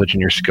your knowledge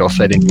and your skill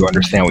set, and you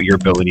understand what your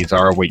abilities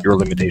are, what your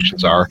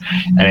limitations are.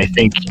 And I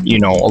think, you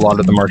know, a lot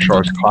of the martial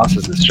arts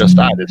classes, it's just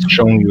that. It's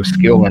showing you a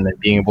skill and then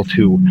being able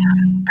to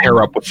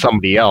pair up with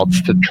somebody else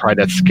to try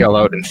that skill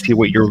out and see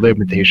what your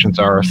limitations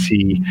are,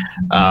 see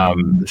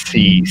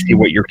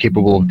what you're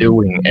capable of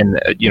doing. And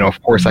you know,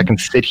 of course, I can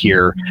sit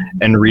here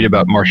and read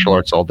about martial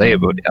arts all day,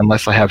 but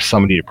unless I have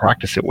somebody to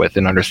practice it with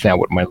and understand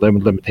what my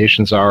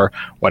limitations are,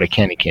 what I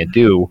can and can't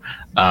do,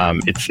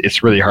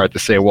 it's really hard to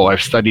say, well,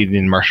 I've studied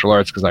in martial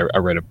arts because I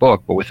read a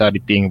book, but without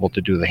it being able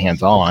to do the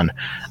hands-on,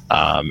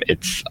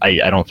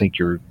 I don't think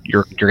you're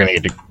going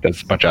to get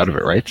as much out of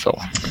it, right? So,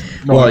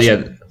 well, yeah,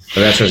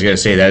 that's what I was going to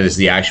say. That is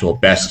the actual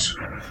best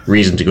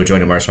reason to go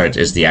join a martial arts,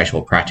 is the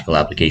actual practical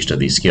application of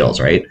these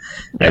skills, right?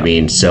 Yeah. I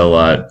mean,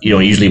 so you know,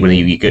 usually when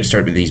you get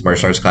started with these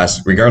martial arts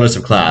class, regardless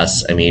of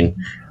class, I mean,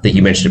 I think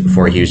you mentioned it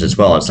before, Hughes, as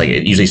well. It's like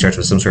it usually starts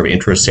with some sort of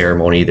intro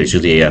ceremony. There's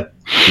usually you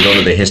don't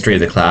know the history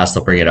of the class,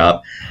 they'll bring it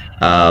up.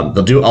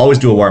 They'll always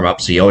do a warm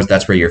up, so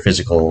that's where your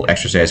physical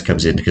exercise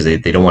comes in, because they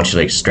don't want you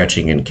like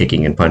stretching and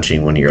kicking and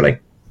punching when you're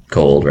like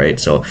cold, right?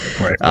 So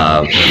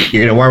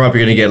you're gonna warm up,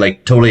 you're gonna get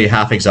like totally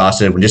half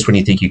exhausted when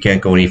you think you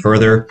can't go any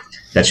further.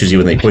 That's usually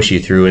when they push you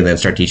through and then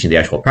start teaching the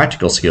actual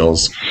practical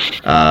skills.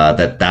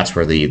 That's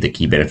where the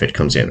key benefit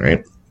comes in,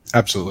 right?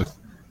 Absolutely.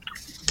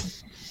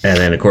 And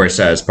then, of course,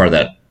 as part of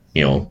that,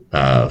 you know,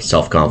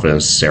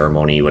 self-confidence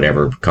ceremony,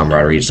 whatever,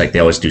 camaraderie, it's like they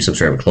always do some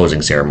sort of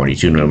closing ceremony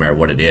too, no matter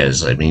what it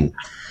is. I mean,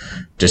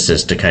 just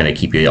as to kind of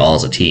keep you all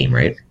as a team,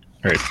 right?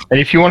 Right. And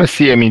if you want to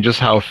see, I mean, just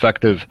how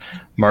effective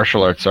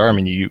martial arts are, I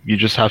mean, you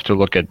just have to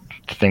look at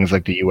things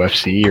like the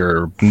UFC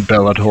or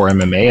Bellator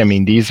MMA. I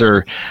mean, these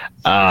are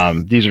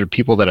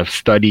people that have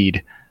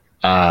studied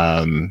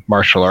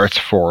martial arts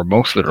for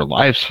most of their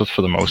lives,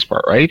 for the most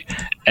part, right?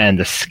 And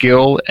the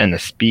skill and the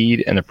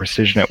speed and the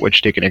precision at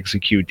which they can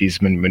execute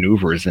these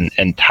maneuvers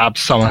and tap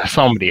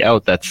somebody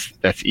out that's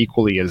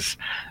equally as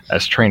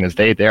trained as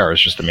they are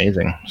is just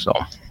amazing. So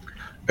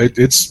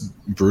it's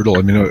brutal.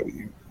 I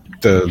mean,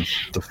 the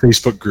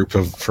Facebook group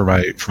for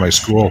my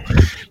school,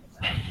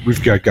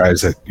 we've got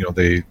guys that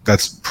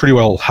that's pretty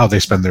well how they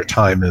spend their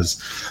time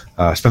is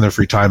spend their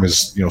free time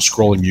is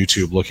scrolling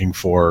YouTube looking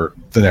for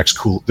the next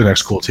cool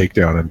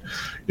takedown.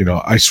 And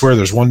I swear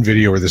there's one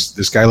video where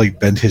this guy like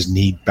bent his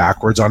knee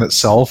backwards on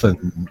itself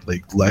and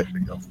like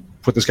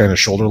put this guy in a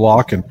shoulder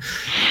lock, and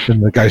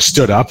then the guy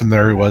stood up and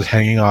there he was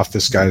hanging off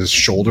this guy's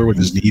shoulder with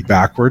his knee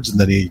backwards, and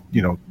then he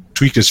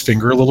tweaked his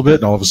finger a little bit,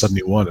 and all of a sudden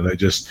he won. And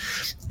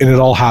it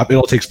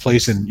all takes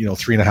place in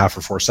 3.5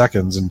 or 4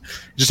 seconds, and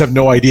you just have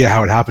no idea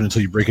how it happened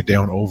until you break it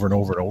down over and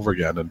over and over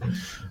again. And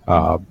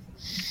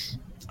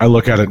I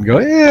look at it and go,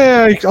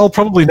 yeah, I'll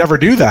probably never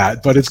do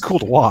that, but it's cool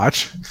to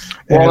watch.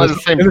 Well, and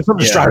it's something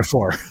to strive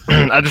for.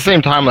 At the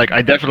same time, like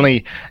I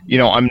definitely,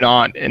 I'm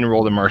not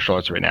enrolled in martial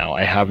arts right now.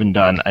 I haven't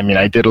done. I mean,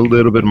 I did a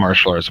little bit of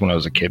martial arts when I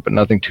was a kid, but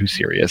nothing too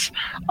serious.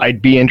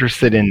 I'd be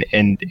interested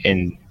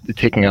in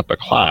taking up a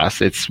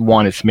class. It's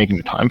one, it's making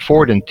the time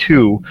for it, and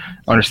two,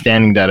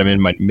 understanding that I'm in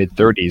my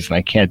mid-30s and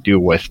I can't do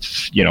what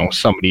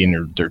somebody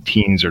in their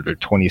teens or their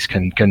 20s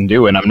can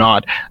do. And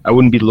I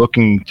wouldn't be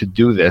looking to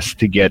do this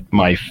to get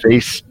my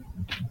face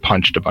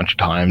punched a bunch of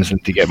times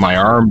and to get my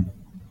arm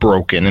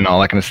broken and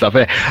all that kind of stuff.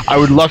 I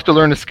would love to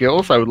learn the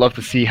skills. I would love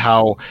to see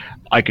how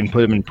I can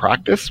put them in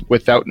practice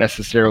without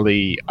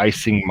necessarily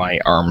icing my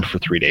arm for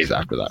 3 days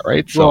after that,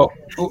 right? So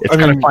it's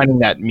kind of finding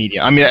that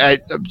medium. I mean,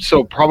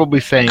 so probably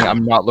saying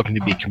I'm not looking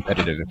to be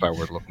competitive if I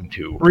were looking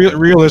to.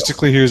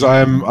 Realistically, Hughes,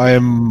 I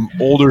am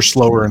older,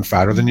 slower, and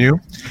fatter than you.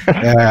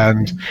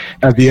 And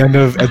at the end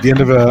of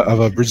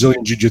a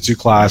Brazilian Jiu-Jitsu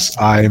class,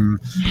 I'm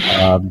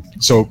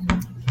so.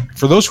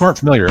 For those who aren't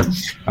familiar,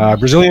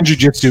 Brazilian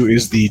Jiu-Jitsu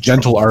is the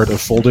gentle art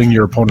of folding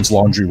your opponent's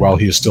laundry while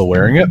he is still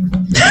wearing it.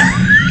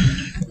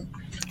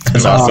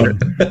 That's awesome.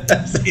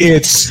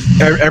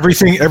 It's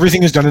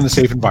everything is done in a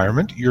safe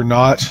environment. You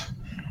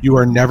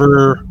are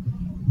never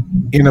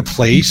in a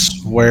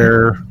place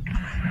where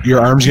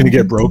your arm's going to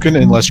get broken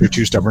unless you're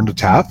too stubborn to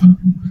tap.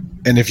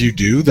 And if you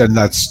do, then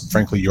that's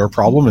frankly your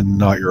problem and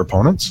not your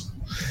opponent's.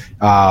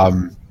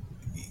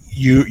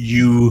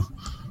 You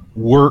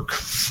work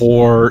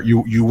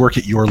you work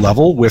at your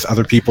level with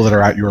other people that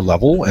are at your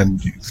level and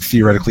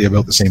theoretically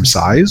about the same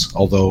size,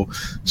 although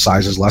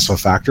size is less of a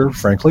factor,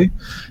 frankly.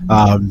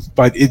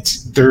 But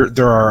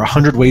there are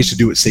 100 ways to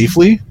do it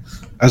safely,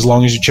 as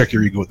long as you check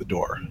your ego at the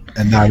door.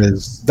 And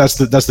that's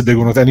the big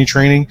one with any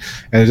training.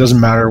 And it doesn't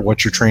matter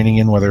what you're training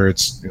in, whether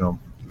it's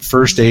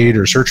first aid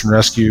or search and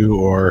rescue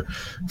or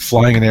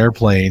flying an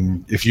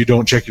airplane. If you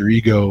don't check your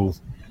ego,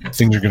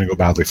 things are going to go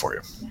badly for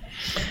you.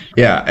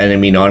 Yeah, and I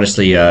mean,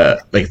 honestly,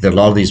 like a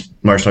lot of these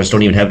martial arts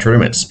don't even have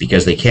tournaments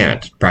because they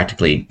can't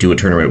practically do a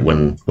tournament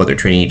when what they're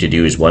training you to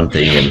do is one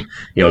thing, and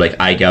like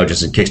eye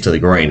gouges and kicks to the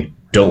groin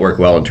don't work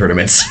well in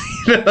tournaments.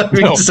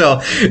 No. So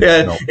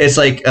it's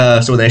like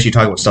so when they actually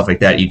talk about stuff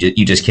like that,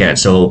 you just can't.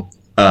 So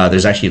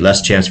there's actually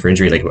less chance for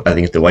injury. Like I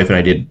think the wife and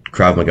I did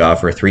Krav Maga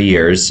for 3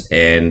 years,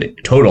 and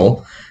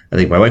total, I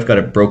think my wife got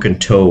a broken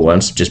toe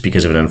once just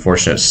because of an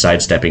unfortunate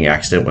sidestepping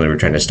accident when we were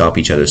trying to stomp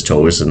each other's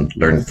toes and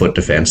learn foot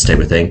defense type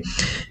of thing.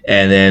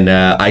 And then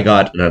I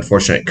got an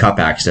unfortunate cup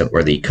accident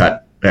where the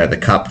cup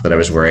that I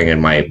was wearing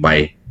and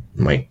my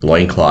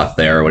loincloth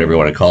there, or whatever you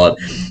want to call it,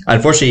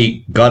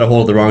 unfortunately got a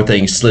hold of the wrong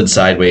thing, slid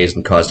sideways,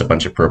 and caused a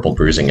bunch of purple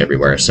bruising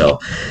everywhere. So,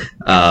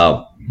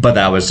 but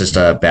that was just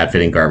a bad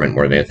fitting garment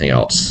more than anything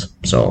else.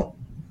 So.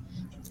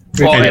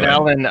 Well, and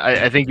Alan,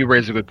 I think you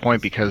raised a good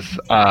point because,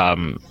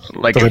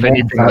 like, if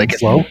anything, like,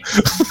 slow.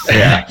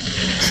 Yeah,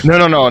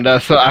 no.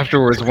 So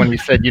afterwards, when you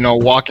said,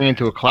 walking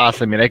into a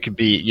class, I mean, I could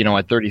be,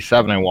 at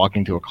 37, I walk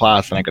into a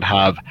class and I could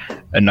have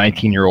a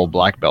 19-year-old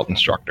black belt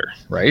instructor,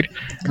 right?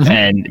 Mm-hmm.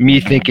 And me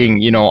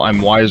thinking,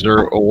 I'm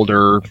wiser,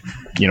 older,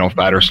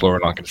 fatter, slower,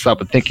 and all that stuff,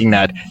 but thinking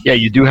that, yeah,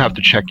 you do have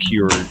to check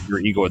your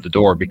ego at the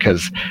door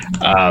because,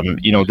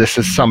 this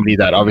is somebody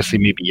that obviously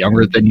may be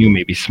younger than you,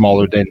 maybe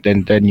smaller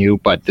than you,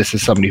 but this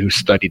is somebody who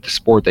studied the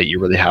sport that you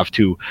really have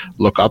to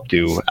look up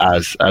to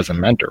as a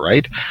mentor,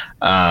 right?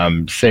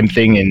 Same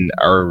thing in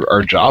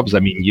our jobs. I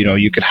mean,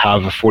 you could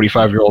have a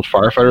 45-year-old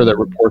firefighter that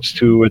reports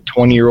to a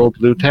 20-year-old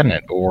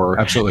lieutenant, or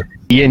absolutely.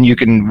 Ian, you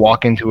can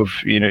walk into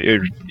if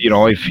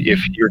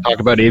you're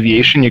talking about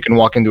aviation, you can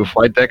walk into a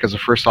flight deck as a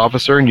first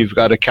officer and you've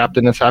got a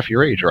captain that's half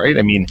your age, right?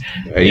 I mean,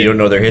 you don't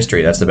know their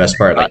history. That's the best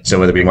part. Like, so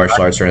whether it be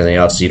martial arts or anything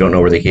else, you don't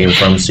know where they came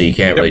from, so you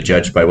can't really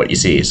judge by what you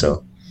see.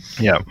 So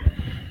yeah.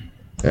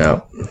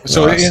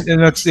 So and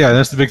that's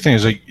the big thing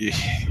is like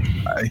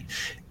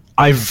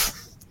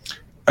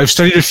I've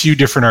studied a few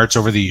different arts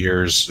over the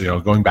years,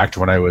 going back to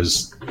when I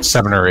was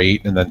 7 or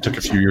 8, and then took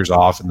a few years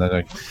off, and then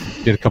I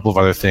did a couple of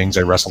other things.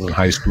 I wrestled in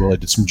high school. I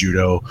did some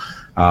judo.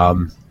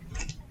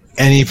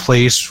 Any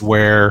place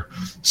where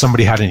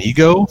somebody had an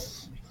ego,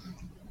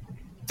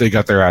 they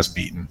got their ass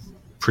beaten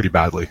pretty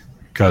badly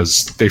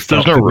because they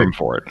felt there's no room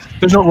for it.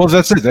 There's no. Well,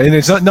 that's it, and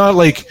it's not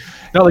like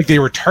they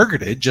were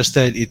targeted. Just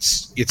that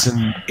it's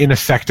an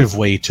ineffective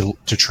way to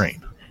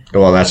train.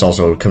 Well, that's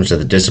also comes to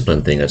the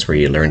discipline thing. That's where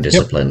you learn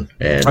discipline,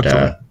 and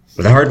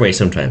the hard way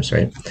sometimes,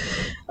 right?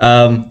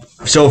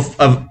 So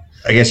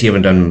I guess you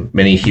haven't done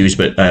many Hughes,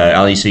 but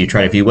Ali, so you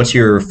tried a few. What's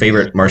your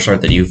favorite martial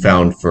art that you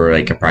found for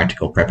like a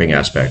practical prepping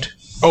aspect?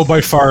 Oh,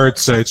 by far,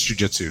 it's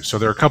jiu-jitsu. So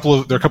there are a couple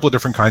of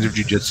different kinds of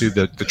jiu-jitsu.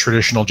 The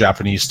traditional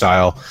Japanese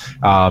style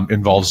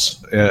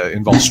involves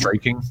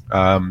striking,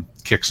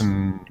 kicks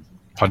and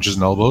punches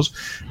and elbows.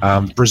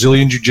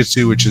 Brazilian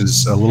jiu-jitsu, which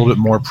is a little bit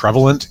more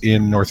prevalent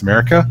in North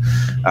America,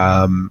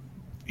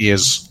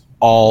 is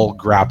all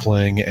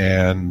grappling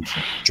and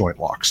joint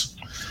locks.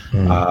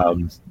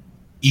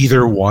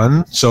 Either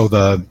one. So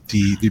the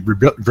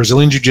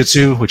Brazilian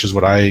Jiu-Jitsu, which is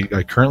what I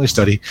currently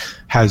study,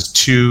 has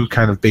two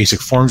kind of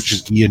basic forms, which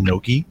is gi and no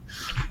gi.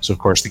 So of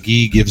course the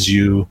gi gives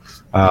you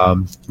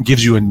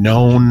a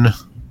known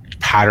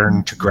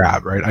pattern to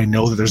grab, right? I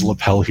know that there's a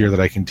lapel here that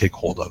I can take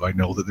hold of. I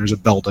know that there's a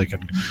belt I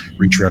can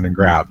reach around and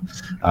grab.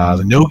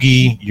 The no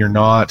gi, you're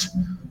not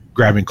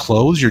grabbing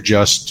clothes, you're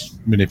just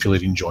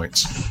manipulating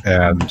joints,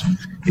 and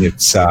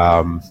it's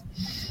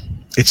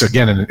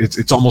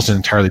almost an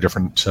entirely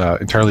different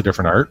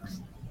art.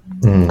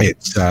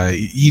 It's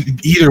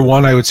either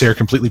one I would say are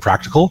completely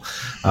practical.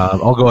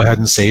 I'll go ahead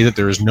and say that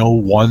there is no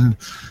one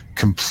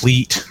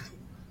complete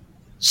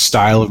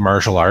style of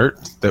martial art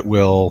that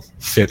will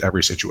fit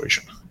every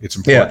situation. It's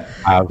important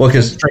to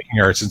have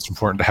striking arts. It's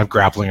important to have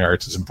grappling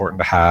arts. It's important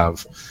to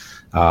have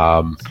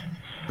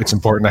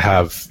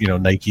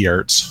Nike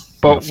arts.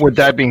 But with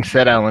that being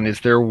said, Alan,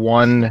 is there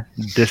one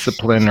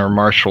discipline or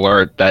martial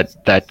art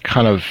that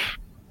kind of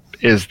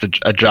is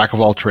a jack of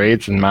all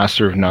trades and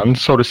master of none,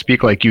 so to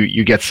speak? Like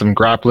you get some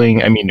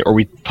grappling. I mean, are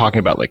we talking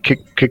about like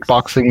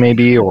kickboxing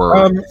maybe, or?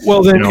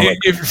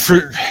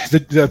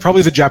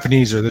 Probably the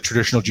Japanese or the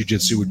traditional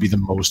jiu-jitsu would be the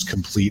most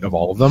complete of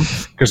all of them,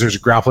 because there's a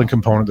grappling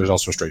component. There's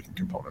also a striking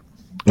component.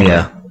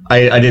 Yeah,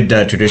 I did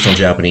traditional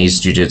Japanese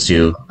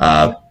jiu-jitsu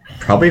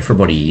probably for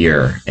about a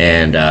year,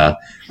 and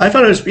I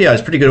thought it was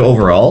pretty good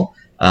overall.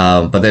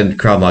 But then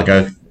Krav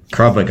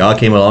Maga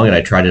came along, and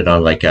I tried it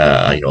on like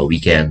a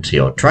weekend,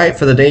 try it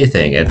for the day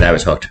thing, and I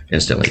was hooked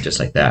instantly, just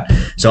like that.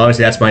 So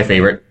obviously that's my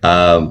favorite,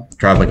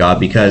 Krav Maga,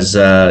 because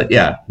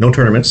no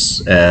tournaments.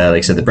 Like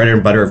I said, the bread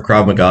and butter of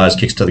Krav Maga is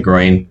kicks to the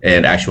groin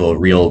and actual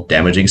real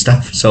damaging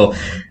stuff. So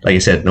like I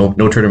said,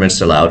 no tournaments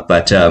allowed.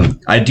 But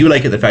I do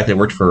like it, the fact that it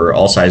worked for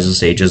all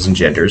sizes, ages, and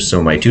genders.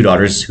 So my two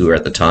daughters, who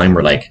at the time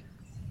were like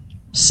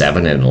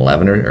 7 and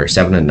 11 or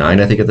 7 and 9,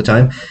 I think at the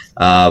time,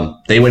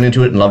 they went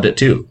into it and loved it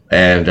too,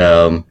 and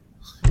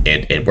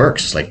it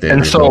works. Like when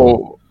you're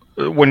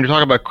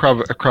talking about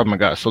Krav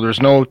Maga, so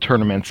there's no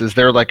tournaments. Is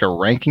there like a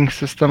ranking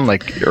system,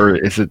 or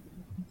is it?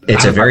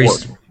 It's a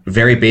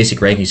very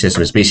basic ranking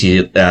system. It's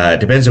basically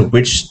depends on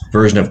which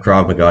version of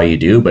Krav Maga you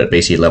do, but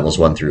basically levels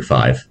 1 through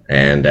 5,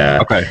 and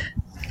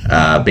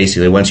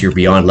basically once you're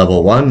beyond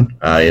level 1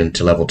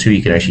 into level 2,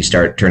 you can actually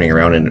start turning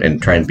around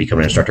and try and become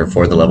an instructor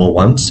for the level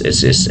 1s.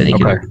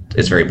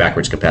 It's very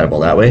backwards compatible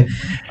that way.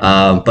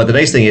 But the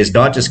nice thing is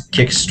not just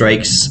kick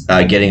strikes,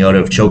 getting out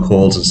of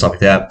chokeholds and stuff like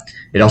that.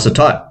 It also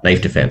taught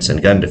knife defense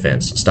and gun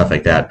defense and stuff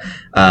like that.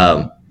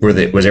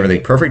 Was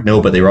everything perfect?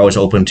 No, but they were always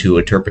open to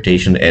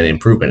interpretation and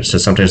improvement. So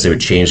sometimes they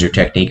would change their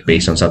technique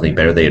based on something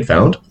better they had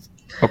found.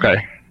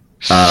 Okay.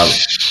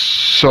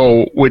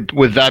 So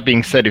with that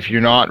being said, if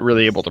you're not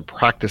really able to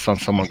practice on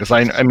someone, because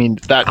I mean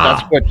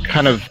that's what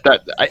kind of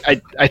that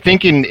I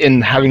think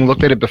in having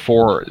looked at it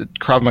before,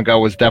 Krav Maga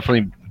was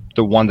definitely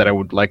the one that I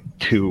would like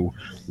to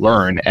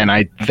learn, and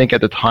I think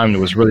at the time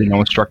there was really no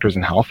instructors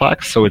in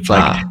Halifax, so it's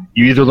like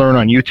you either learn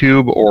on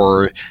YouTube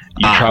or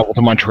you travel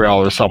to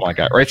Montreal or something like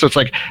that, right? So it's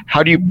like,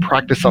 how do you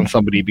practice on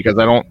somebody? Because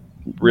I don't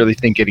really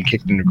think getting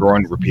kicked in the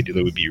groin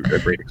repeatedly would be a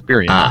great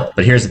experience.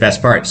 But here's the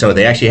best part. So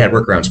they actually had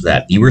workarounds for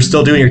that. You were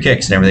still doing your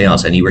kicks and everything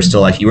else, and you were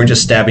still you weren't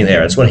just stabbing there.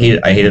 That's what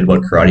I hated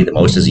about karate the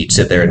most, is you'd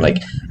sit there and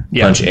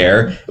punch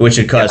air, which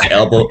would cause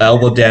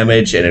elbow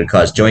damage, and it would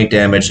cause joint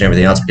damage and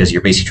everything else, because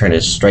you're basically trying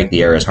to strike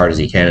the air as hard as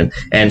you can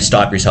and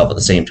stop yourself at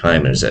the same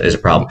time is a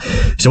problem.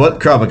 So what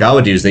Krav Maga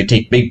would do is they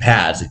take big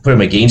pads, they put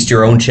them against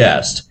your own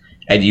chest,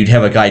 and you'd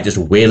have a guy just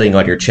wailing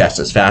on your chest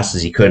as fast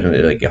as he could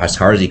and as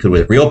hard as he could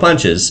with real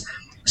punches.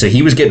 So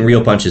he was getting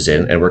real punches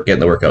in, and we're getting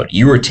the workout.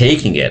 You were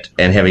taking it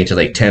and having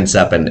to tense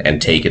up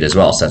and take it as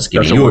well. So that's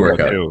giving you a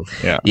workout. Too.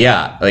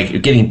 Yeah,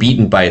 like getting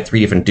beaten by 3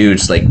 different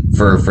dudes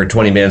for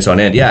 20 minutes on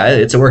end. Yeah,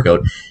 it's a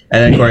workout.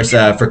 And then of course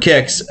for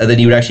kicks, then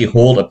you would actually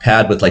hold a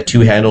pad with 2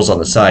 handles on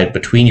the side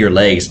between your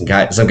legs,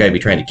 and some guy would be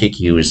trying to kick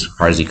you as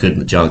hard as he could in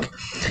the junk.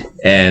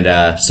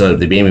 And so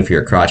they'd be aiming for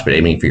your crotch, but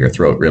aiming for your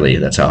throat. Really,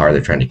 that's how hard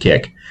they're trying to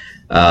kick.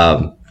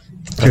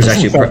 There's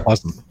actually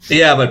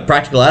but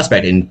practical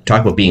aspect, and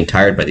talk about being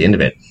tired by the end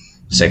of it.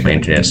 It's my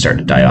internet starting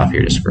to die off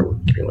here. Just for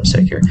give me 1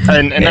 sec here.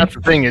 And that's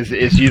the thing is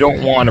you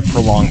don't want a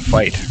prolonged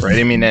fight, right?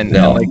 I mean, and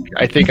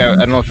I think I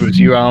don't know if it was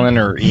you, Alan,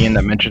 or Ian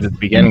that mentioned at the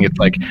beginning. It's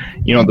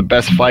the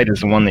best fight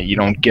is the one that you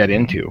don't get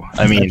into.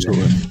 I mean,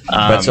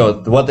 but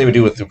so what they would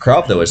do with the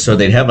Krav though is, so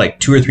they'd have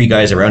 2 or 3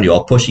 guys around you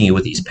all pushing you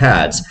with these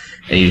pads,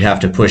 and you'd have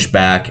to push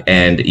back,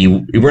 and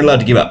you weren't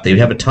allowed to give up. They would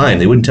have a time.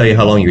 They wouldn't tell you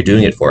how long you're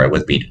doing it for. It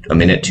would be a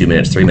minute, 2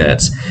 minutes, 3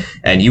 minutes,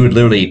 and you would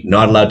literally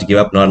not allowed to give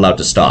up, not allowed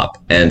to stop.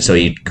 And so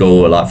you'd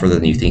go a lot further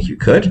than you think you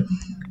could.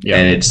 Yeah.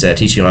 and it's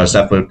teaching you a lot of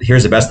stuff. But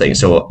here's the best thing.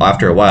 So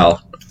after a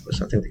while, I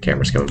think the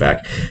camera's coming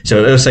back.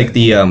 So it was like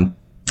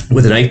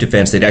with a knife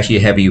defense, they'd actually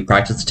have you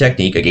practice the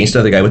technique against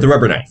another guy with a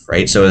rubber knife,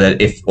 right? So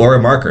that or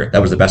a marker,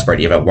 that was the best part.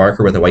 You have a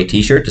marker with a white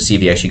t-shirt to see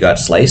if you actually got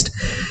sliced.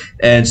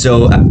 And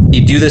so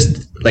you do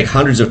this like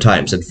hundreds of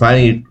times. And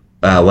finally,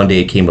 one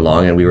day it came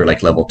along and we were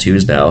like level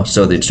 2s now.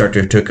 So the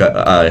instructor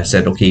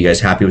said, okay, you guys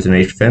happy with the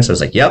knife defense? I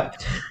was like, yep.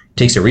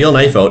 Takes a real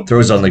knife out,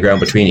 throws it on the ground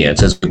between you and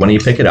says, why don't you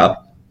pick it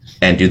up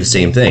and do the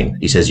same thing?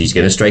 He says, he's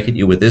going to strike at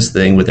you with this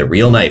thing with a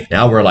real knife.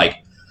 Now we're like,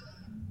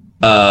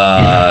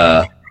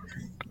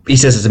 he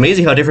says, it's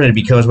amazing how different it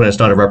becomes when it's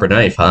not a rubber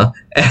knife, huh?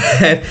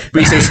 But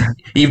he says,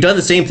 you've done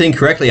the same thing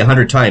correctly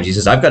 100 times. He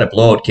says, I've got a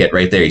blowout kit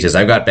right there. He says,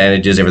 I've got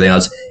bandages, everything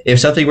else. If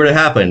something were to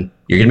happen,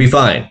 you're going to be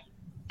fine.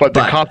 But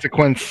the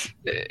consequence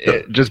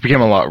it just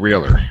became a lot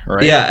realer,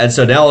 right? Yeah, and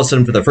so now all of a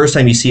sudden, for the first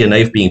time, you see a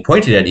knife being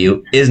pointed at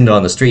you isn't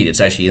on the street; it's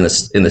actually in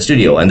the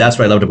studio, and that's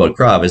what I loved about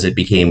Krav is it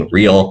became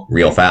real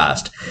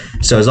fast.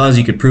 So as long as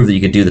you could prove that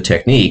you could do the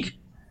technique,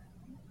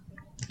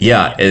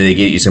 yeah, they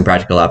get you some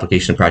practical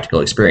application,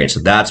 practical experience. So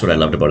that's what I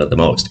loved about it the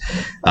most.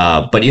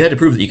 But you had to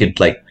prove that you could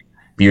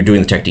you're doing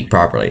the technique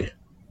properly.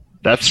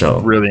 That's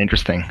really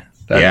interesting.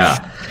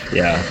 Yeah.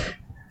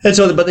 And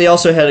so, but they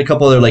also had a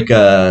couple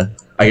other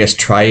I guess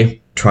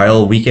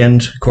trial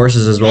weekend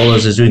courses as well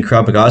as doing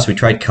Krav Maga. So we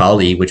tried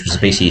Kali, which was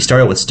basically you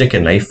start out with stick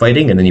and knife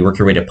fighting, and then you work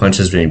your way to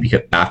punches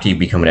after you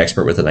become an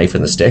expert with the knife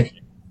and the stick,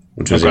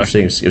 which was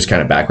interesting. It was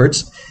kind of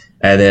backwards.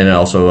 And then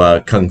also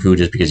Kung Fu,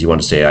 just because you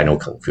want to say I know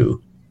Kung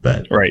Fu.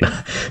 But right.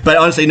 But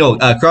honestly, no.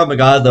 Krav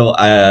Maga, though,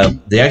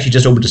 they actually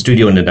just opened a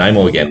studio in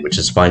Nanaimo again, which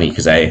is funny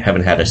because I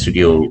haven't had a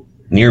studio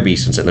near me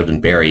since I lived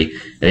in Barrie,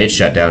 and it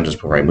shut down just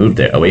before I moved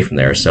away from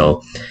there.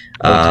 So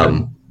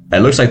it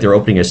looks like they're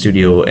opening a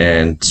studio,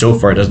 and so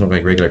far it doesn't look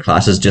like regular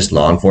classes, just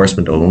law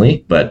enforcement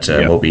only. But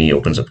hoping he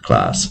opens up a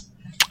class.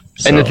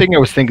 So. And the thing I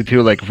was thinking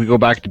too, like if we go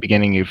back to the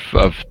beginning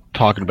of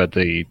talking about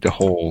the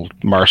whole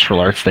martial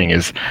arts thing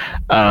is,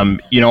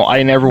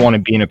 I never want to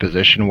be in a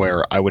position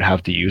where I would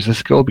have to use a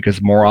skill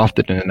because more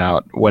often than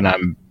not,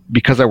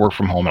 because I work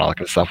from home and all that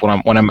kind of stuff,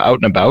 when I'm out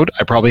and about,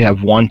 I probably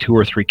have 1, 2,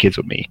 or 3 kids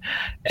with me,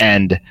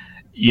 and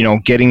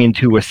getting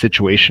into a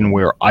situation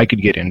where I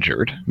could get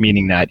injured,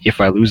 meaning that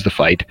if I lose the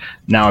fight,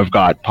 now I've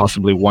got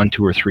possibly 1,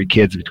 2, or 3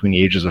 kids between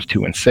the ages of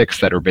 2 and 6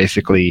 that are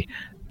basically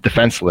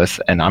defenseless,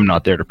 and I'm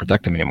not there to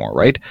protect them anymore,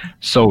 right?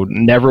 So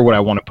never would I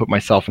want to put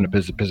myself in a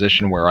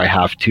position where I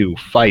have to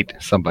fight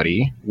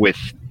somebody with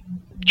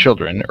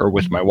children or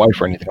with my wife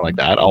or anything like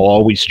that. I'll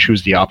always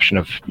choose the option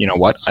of,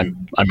 I'm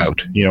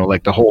out.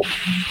 Like the whole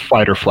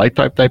fight or flight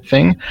type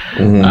thing.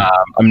 Mm-hmm.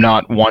 I'm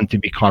not one to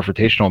be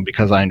confrontational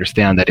because I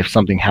understand that if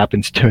something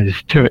happens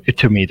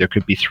to me, there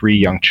could be 3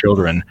 young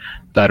children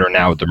that are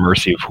now at the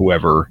mercy of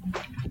whoever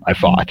I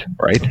fought,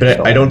 right?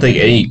 But I don't think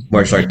any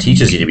martial art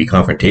teaches you to be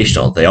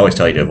confrontational. They always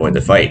tell you to avoid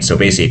the fight. So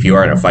basically, if you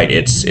are in a fight,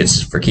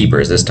 it's for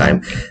keepers this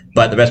time.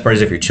 But the best part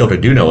is if your children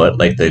do know it,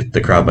 like the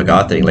Krav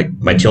Maga thing, like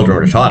my children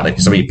were taught, like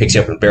somebody picks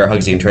you up and bear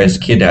hugs you and tries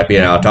to kidnap you,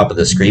 and on top of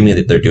the screaming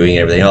that they're doing and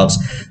everything else,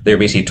 they're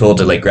basically told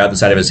to grab the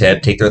side of his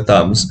head, take their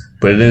thumbs,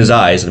 put it in his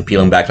eyes, and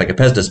peel him back like a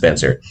Pez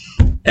dispenser.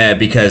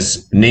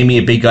 Because name me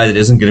a big guy that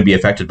isn't going to be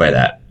affected by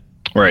that.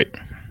 Right.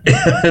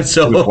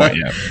 So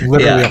literally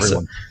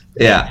everyone.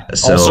 Yeah.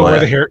 So, also,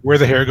 where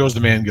the hair goes, the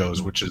man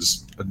goes, which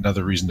is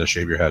another reason to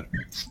shave your head.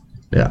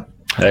 Yeah.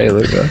 Hey,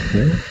 look at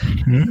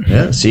that.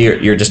 Yeah. See,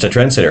 you're just a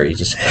trendsetter. You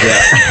just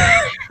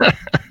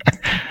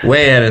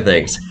way ahead of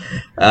things.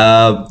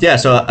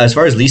 So as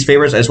far as least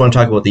favorites, I just want to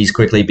talk about these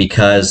quickly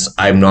because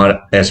I'm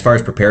not, as far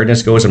as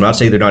preparedness goes, I'm not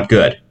saying they're not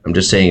good. I'm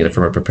just saying that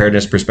from a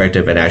preparedness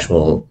perspective and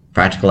actual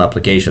practical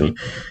application,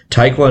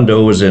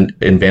 Taekwondo was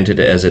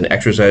invented as an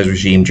exercise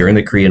regime during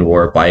the Korean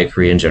War by a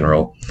Korean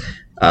general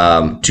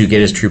to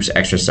get his troops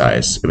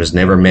exercise. It was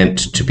never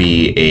meant to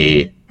be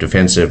a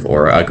defensive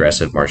or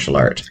aggressive martial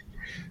art.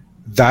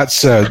 That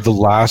said, the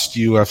last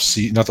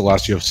UFC, not the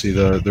last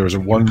UFC, there was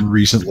one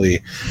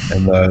recently,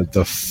 and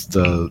the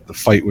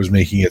fight was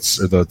making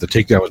the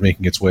takedown was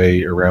making its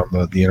way around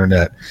the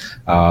internet.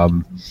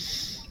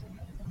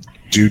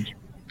 Dude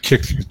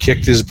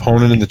kicked his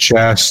opponent in the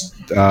chest.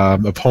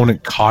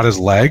 Opponent caught his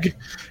leg,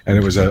 and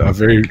it was a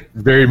very,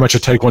 very much a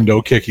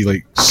Taekwondo kick.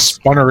 He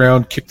spun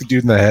around, kicked the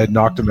dude in the head,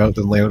 knocked him out,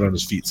 then landed on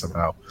his feet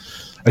somehow.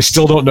 I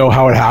still don't know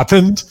how it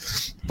happened,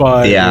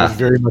 but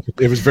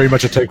it was very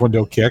much a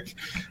Taekwondo kick,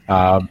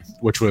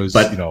 which was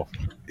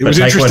it was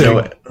interesting.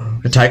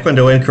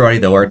 Taekwondo and karate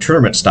though are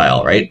tournament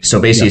style, right?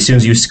 So basically, as soon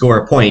as you score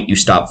a point, you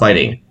stop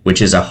fighting,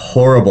 which is a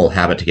horrible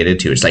habit to get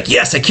into. It's like,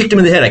 yes, I kicked him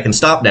in the head, I can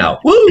stop now.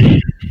 Woo!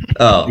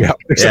 Oh,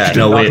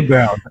 no way. You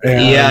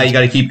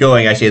got to keep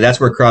going. Actually, that's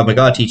where Krav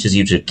Maga teaches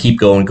you to keep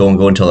going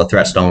until the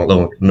threat's no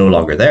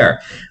longer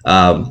there.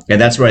 And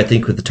that's what I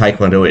think with the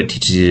Taekwondo, it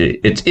teaches you.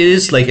 It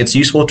is it's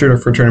useful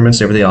for tournaments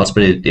and everything else,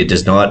 but it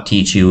does not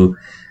teach you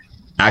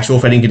actual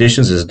fighting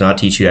conditions. It does not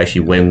teach you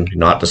actually when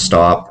not to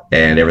stop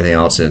and everything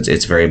else.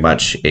 It's very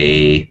much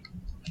there's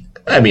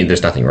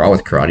nothing wrong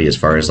with karate as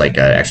far as an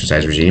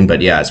exercise regime,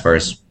 but as far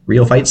as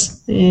real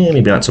fights,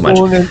 maybe not so much.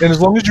 Well, and as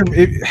long as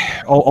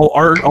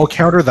I'll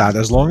counter that.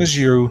 As long as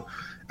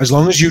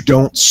you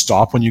don't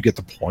stop when you get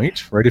the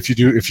point, right? If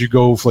you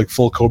go like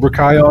full Cobra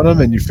Kai on him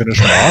and you finish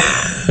him off,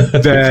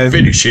 then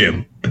finish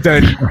him.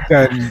 Then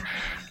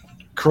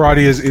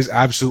karate is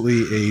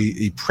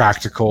absolutely a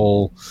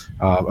practical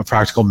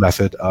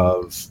method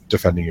of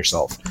defending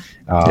yourself.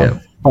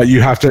 But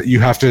you have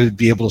to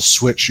be able to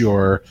switch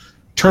your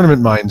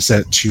tournament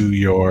mindset to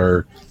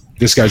your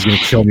this guy's going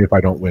to kill me if I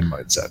don't win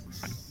mindset.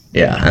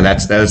 Yeah, and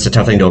that's a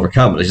tough thing to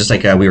overcome. It's just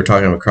like we were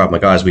talking about Krav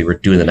Maga as we were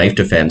doing the knife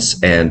defense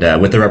and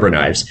with the rubber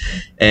knives.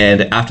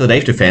 And after the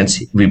knife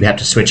defense, we had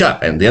to switch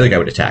up and the other guy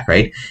would attack,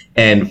 right?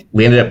 And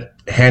we ended up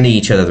handing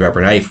each other the rubber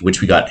knife,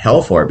 which we got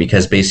hell for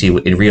because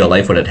basically in real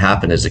life what had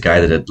happened is the guy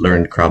that had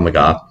learned Krav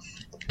Maga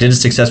did a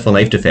successful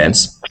knife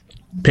defense,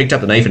 picked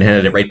up the knife and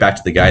handed it right back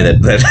to the guy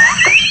that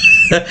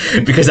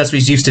because that's what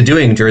he's used to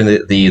doing during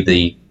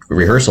the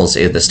rehearsals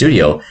in the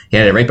studio. He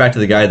handed it right back to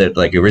the guy that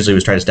like originally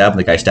was trying to stab him.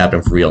 The guy stabbed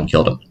him for real and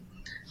killed him.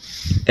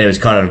 And it was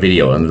caught on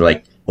video, and they're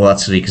like, well,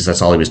 that's because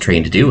that's all he was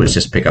trained to do was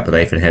just pick up a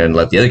knife and hand and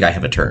let the other guy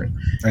have a turn.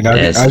 And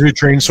as you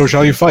train, so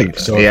shall you fight.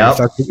 So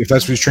if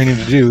that's what he's training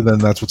to do, then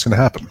that's what's going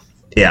to happen.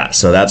 Yeah,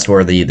 so that's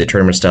where the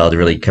tournament style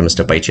really comes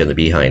to bite you in the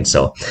behind.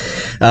 So,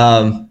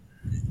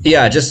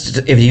 just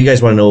if you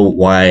guys want to know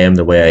why I am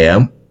the way I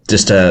am,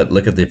 just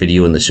look at the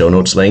video in the show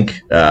notes link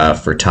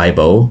for Tai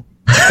Bo.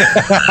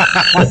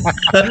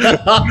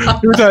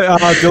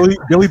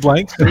 Billy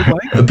Blanks.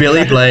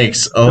 Billy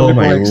Blanks. Oh Billy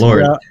my Blanks,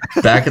 lord! Yeah.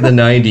 Back in the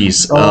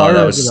 90s.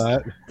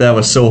 That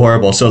was so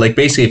horrible. So like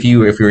basically, if you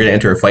were going to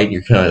enter a fight,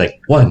 you're kind of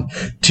like 1,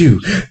 2,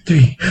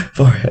 3,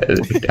 4.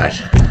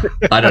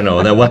 I don't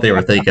know what they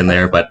were thinking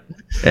there, but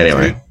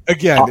anyway.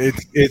 Again,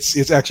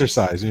 it's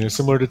exercise.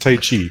 Similar to Tai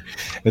Chi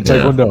and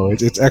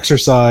Taekwondo. It's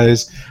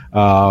exercise.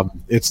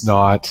 It's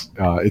not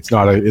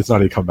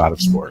a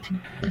combative sport.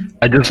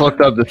 I just looked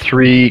up the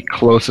 3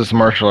 closest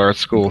martial arts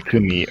schools to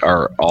me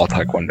are all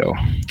Taekwondo.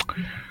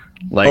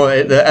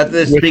 Within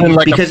a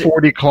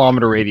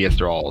 40-kilometer radius,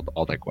 they're all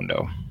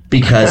Taekwondo.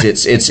 Because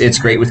it's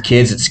great with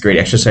kids. It's a great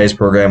exercise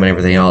program and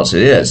everything else.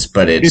 It is,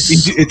 but it's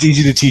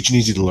easy to teach and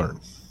easy to learn.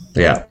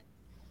 Yeah.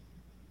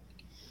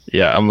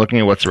 Yeah, I'm looking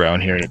at what's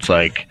around here, and it's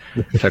like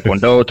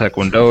Taekwondo,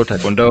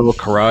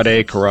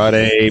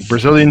 karate,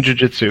 Brazilian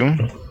Jiu-Jitsu.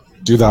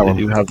 Do that one. I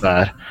do have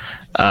that.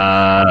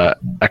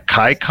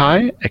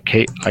 Aikikai.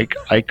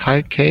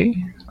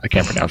 I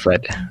can't pronounce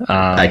that.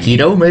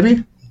 Aikido,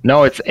 maybe?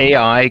 No, it's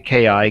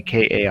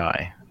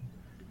Aikikai.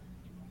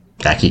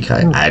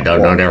 Aikikai. I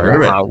don't know. Never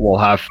heard of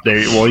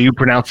it. Well, you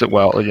pronounce it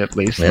well, at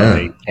least. Yeah.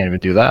 I can't even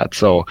do that.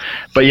 So,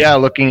 but yeah,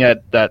 looking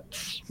at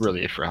that's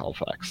really it for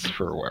Halifax,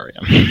 for where I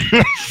am.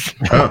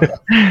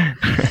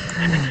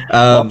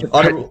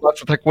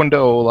 Lots of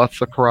Taekwondo,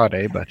 lots of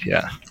karate, but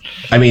yeah.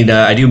 I mean,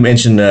 I do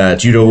mention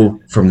judo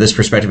from this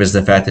perspective is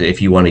the fact that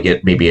if you want to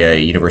get maybe a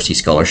university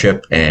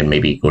scholarship and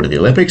maybe go to the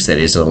Olympics, that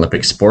is an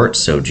Olympic sport.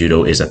 So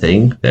judo is a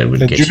thing that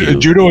would get you.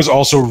 Judo is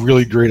also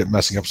really great at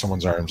messing up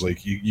someone's arms.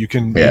 Like you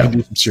can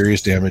do some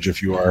serious damage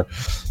if you are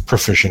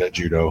proficient at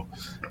judo.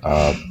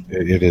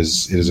 It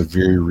is a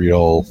very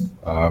real.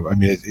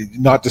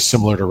 Not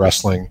dissimilar to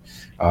wrestling.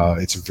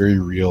 It's a very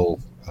real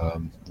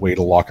way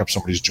to lock up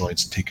somebody's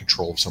joints and take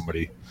control of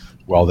somebody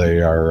while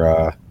they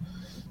are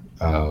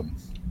trying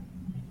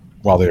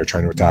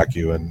to attack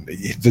you. And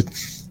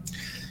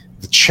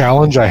the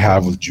challenge I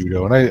have with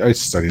judo, and I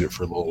studied it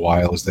for a little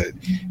while, is that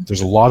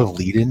there's a lot of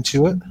lead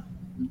into it.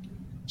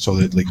 So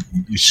that like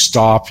you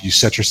stop, you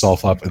set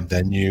yourself up, and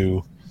then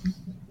you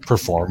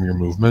perform your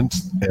movement,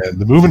 and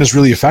the movement is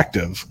really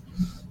effective,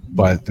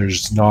 but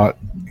there's not.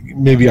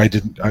 Maybe I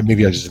just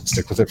didn't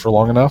stick with it for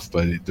long enough.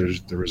 But there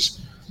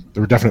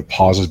were definite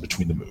pauses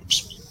between the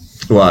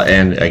moves. Well,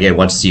 and again,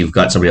 once you've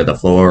got somebody on the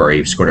floor or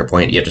you've scored a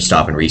point, you have to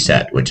stop and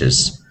reset, which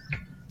is,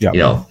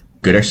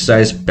 good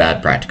exercise,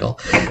 bad practical.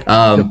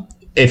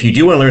 If you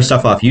do want to learn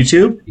stuff off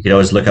YouTube, you can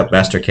always look up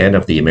Master Ken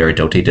of the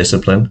Meridote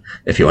discipline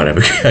if you want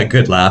to have a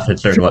good laugh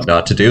and learn what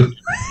not to do.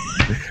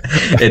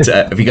 It's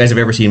if you guys have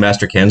ever seen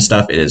Master Ken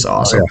stuff, it is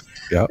awesome.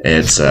 Yeah.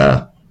 It's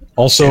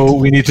also,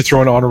 we need to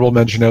throw an honorable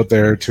mention out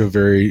there to a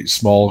very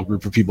small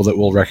group of people that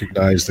will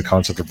recognize the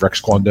concept of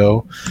Rex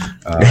Kwon-Do.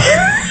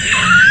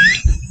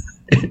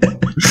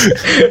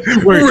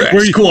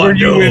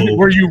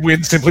 Where you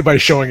win simply by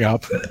showing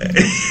up.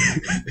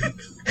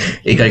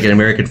 You gotta get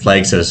American flag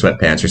instead of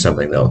sweatpants or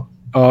something, though.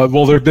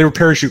 Well, they were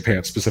parachute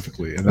pants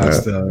specifically, and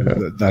that's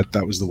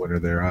that was the winner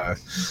there.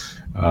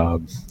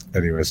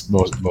 Anyways,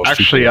 most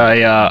actually, people...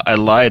 I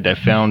lied. I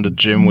found a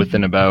gym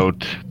within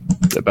about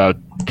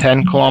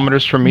 10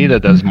 kilometers from me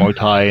that does Muay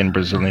Thai and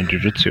Brazilian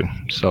Jiu-Jitsu.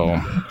 So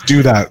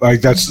do that.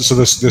 Like that's so.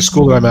 The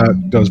school that I'm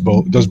at does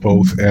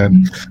both,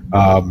 and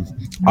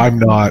I'm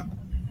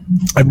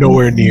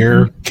nowhere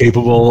near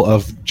capable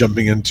of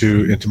jumping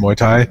into Muay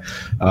Thai.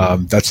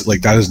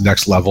 That is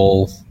next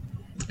level.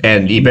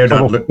 And you better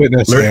not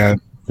fitness learn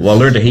Well,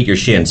 learn to hate your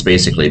shins,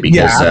 basically,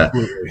 because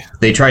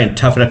they try and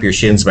toughen up your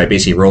shins by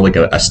basically rolling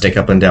a stick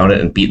up and down it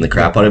and beating the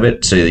crap out of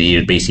it, so that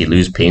you basically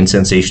lose pain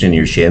sensation in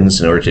your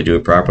shins in order to do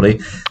it properly.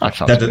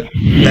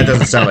 That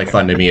doesn't sound like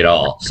fun to me at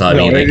all. So I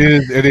mean,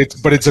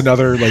 but it's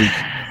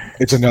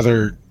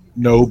another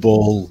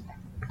noble.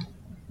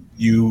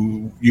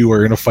 You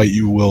are in a fight.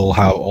 You will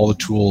have all the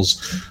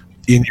tools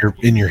in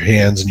your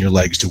hands and your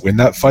legs to win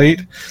that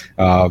fight,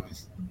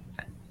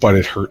 but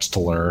it hurts to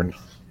learn.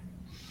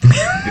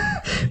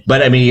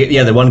 But I mean,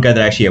 yeah, the one guy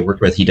that actually I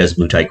worked with, he does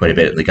Muay Thai quite a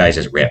bit. The guy's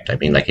just ripped. I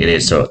mean, like it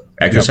is so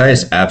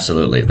exercise. Yep.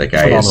 Absolutely, the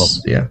guy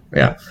is yeah.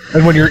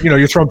 And when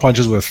you're throwing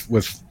punches with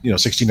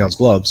 16-ounce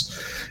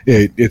gloves,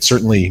 it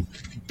certainly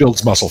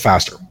builds muscle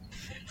faster.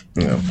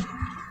 Yeah.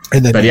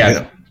 And then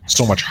get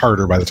so much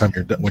harder by the time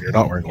when you're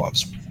not wearing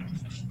gloves.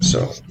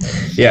 So,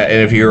 yeah,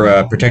 and if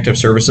you're protective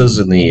services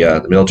in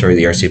the military,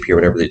 the RCMP or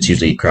whatever, it's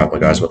usually Krav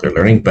Maga is what they're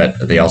learning,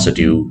 but they also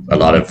do a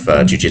lot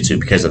of jiu-jitsu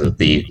because of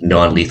the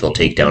non-lethal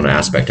takedown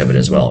aspect of it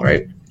as well,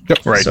 right?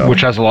 Yep. Right, so,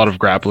 which has a lot of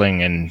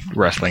grappling and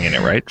wrestling in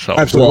it, right? So,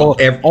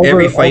 absolutely. Well,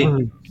 every fight,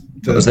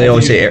 as they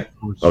always say,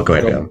 go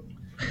ahead, Ben.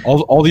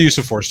 All the use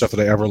of force stuff that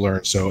I ever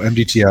learned. So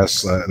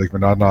MDTS, like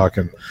Monadnock,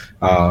 and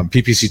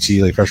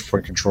PPCT, like pressure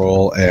point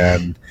control,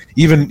 and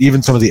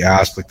even some of the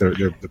ASP, like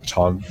the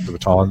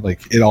baton,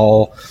 like it's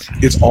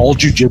all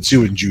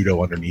jujitsu and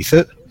judo underneath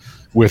it,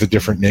 with a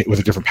different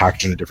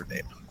package and a different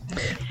name.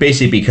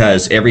 Basically,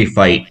 because every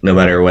fight, no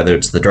matter whether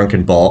it's the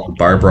drunken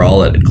bar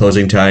brawl at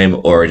closing time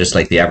or just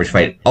like the average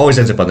fight, always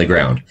ends up on the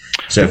ground.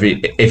 So if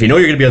you know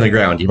you're going to be on the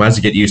ground, you might as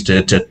well get used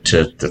to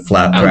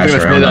flat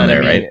thrashing around on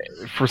there, right?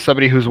 For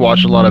somebody who's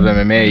watched a lot of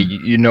MMA,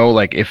 you know,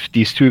 like if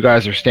these two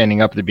guys are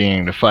standing up at the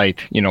beginning of the fight,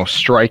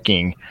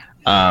 striking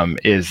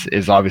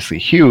is obviously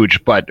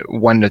huge. But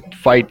when the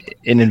fight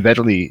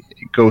inevitably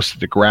goes to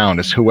the ground,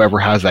 is whoever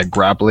has that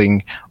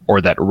grappling or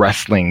that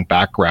wrestling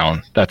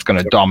background that's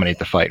going to dominate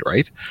the fight,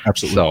 right?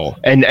 Absolutely. So,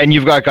 and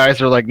you've got guys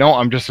that are like, no,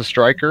 I'm just a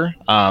striker.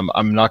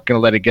 I'm not going to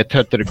let it get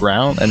to the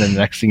ground. And then the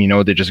next thing you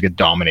know, they just get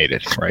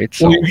dominated, right?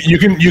 So you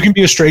can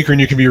be a striker and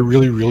you can be a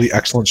really, really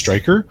excellent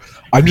striker.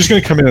 I'm just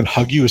going to come in and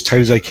hug you as tight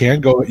as I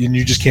can, and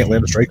you just can't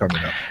land a strike on me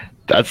now.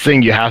 That's the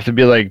thing. You have to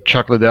be like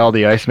Chuck Liddell,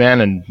 the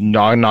Iceman, and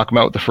knock him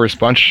out with the first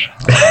punch.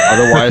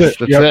 Otherwise,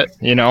 that's it.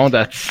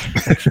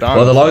 That's done.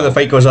 Well, the longer the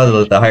fight goes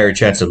on, the higher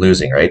chance of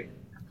losing, right?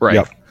 Right.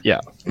 Yep. Yeah.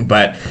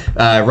 But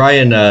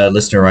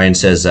listener Ryan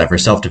says, for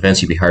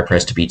self-defense, you'd be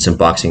hard-pressed to beat some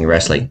boxing and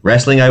wrestling.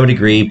 Wrestling, I would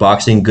agree.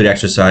 Boxing, good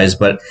exercise.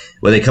 But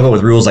when they come up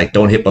with rules like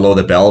don't hit below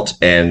the belt,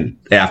 and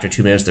after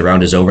 2 minutes the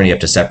round is over and you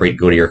have to separate,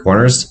 go to your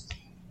corners,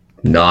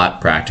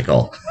 not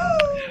practical.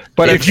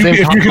 But if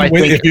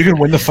you can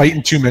win the fight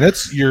in 2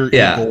 minutes, you're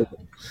golden.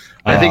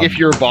 I think if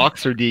you're a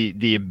boxer,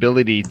 the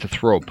ability to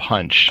throw a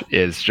punch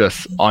is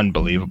just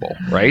unbelievable,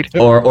 right?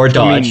 Or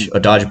dodge a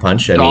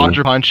punch.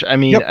 Punch.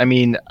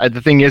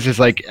 The thing is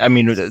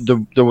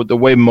the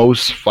way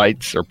most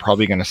fights are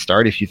probably going to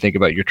start. If you think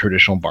about your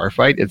traditional bar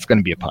fight, it's going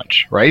to be a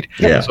punch, right?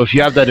 Yeah. So if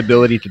you have that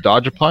ability to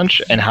dodge a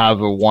punch and have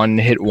a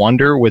one-hit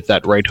wonder with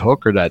that right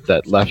hook or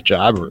that left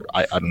jab, or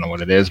I don't know what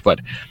it is,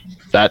 but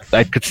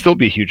that could still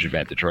be a huge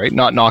advantage, right?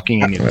 Not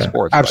knocking any of the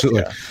sports.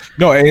 Absolutely.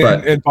 No,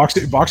 and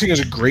boxing is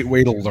a great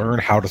way to learn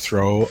how to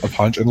throw a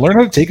punch and learn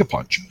how to take a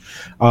punch.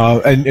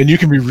 And you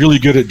can be really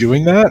good at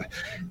doing that.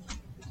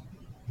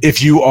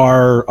 If you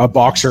are a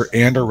boxer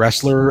and a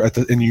wrestler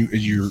and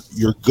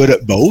you're good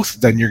at both,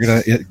 then you're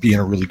going to be in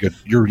a really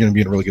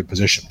good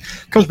position.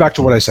 It comes back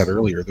to what I said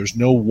earlier. There's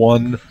no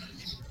one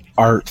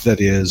art that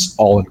is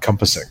all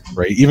encompassing,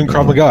 right? Even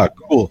Krav Maga,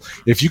 cool.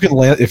 If you can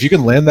land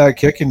that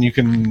kick and you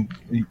can,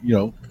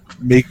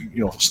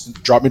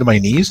 drop me to my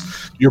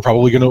knees, you're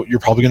probably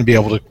gonna be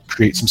able to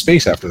create some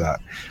space after that.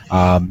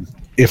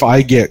 If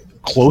I get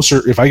close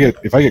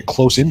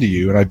into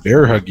you and I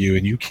bear hug you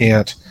and you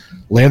can't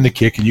land the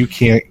kick and you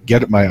can't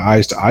get at my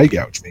eyes to eye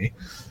gouge me,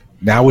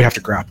 now we have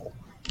to grapple.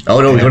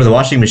 Oh no, we go to the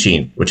washing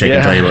machine, which I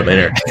can tell you about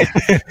later.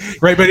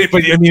 Right, but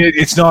I mean,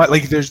 it's not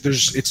like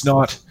it's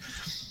not.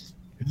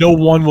 No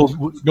one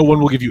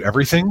will give you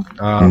everything,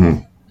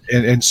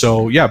 and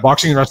so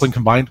boxing and wrestling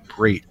combined,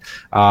 great.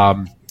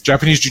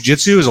 Japanese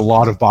jiu-jitsu is a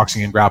lot of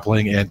boxing and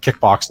grappling and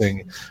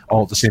kickboxing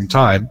all at the same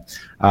time.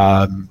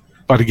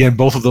 But again,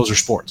 both of those are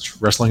sports.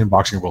 Wrestling and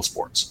boxing are both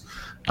sports,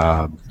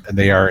 and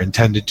they are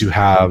intended to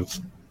have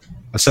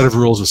a set of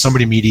rules with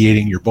somebody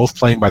mediating. You're both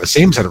playing by the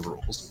same set of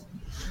rules,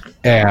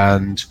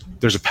 and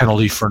there's a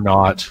penalty for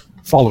not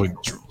following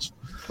those rules.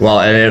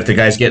 Well, and if the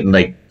guy's getting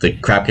like the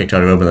crap kicked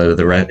out of him, and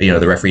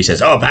the referee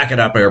says, "Oh, back it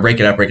up or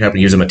break it up,"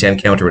 and use him a 10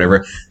 count or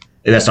whatever,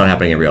 that's not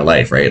happening in real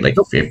life, right? Like,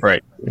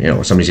 right?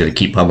 somebody's going to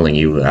keep pummeling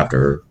you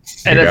after.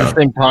 And at the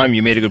same time,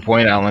 you made a good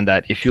point, Alan,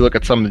 that if you look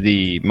at some of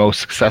the most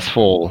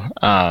successful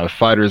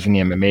fighters in the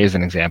MMA as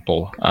an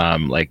example,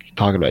 like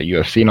talking about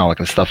UFC and all that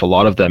kind of stuff, a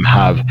lot of them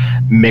have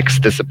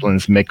mixed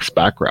disciplines, mixed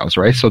backgrounds,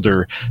 right? So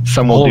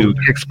some will do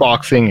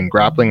kickboxing and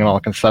grappling and all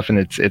that kind of stuff, and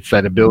it's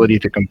that ability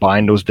to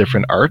combine those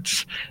different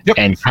arts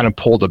and kind of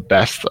pull the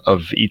best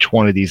of each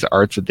one of these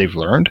arts that they've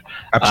learned.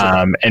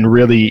 Absolutely. And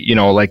really,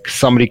 like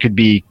somebody could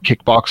be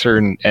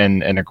kickboxer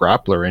and a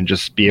grappler and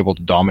just be able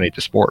to dominate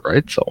the sport,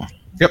 right? So.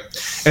 Yep,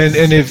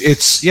 and if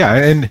it's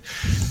and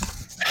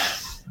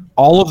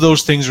all of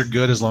those things are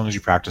good as long as you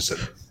practice it,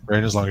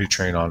 right? As long as you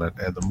train on it,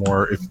 and the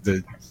more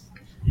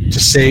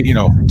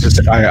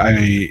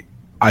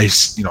I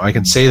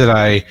can say that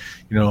I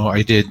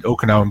did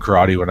Okinawan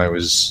karate when I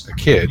was a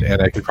kid,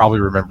 and I could probably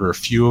remember a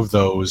few of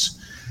those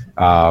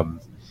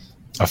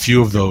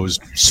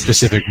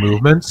specific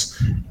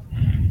movements.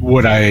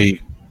 Would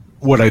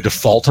I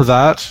default to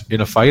that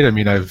in a fight? I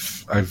mean,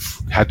 I've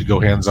had to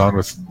go hands-on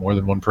with more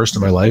than one person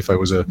in my life. I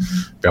was a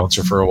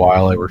bouncer for a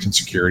while. I worked in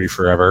security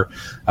forever.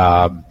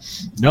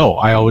 No,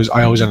 I always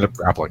ended up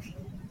grappling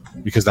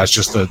because that's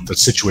just the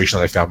situation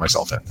that I found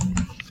myself in.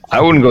 I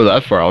wouldn't go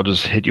that far. I'll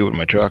just hit you with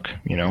my truck,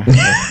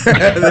 That's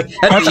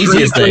the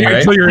easiest thing, right?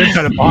 Until you're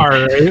inside a bar,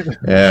 right?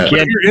 Yeah.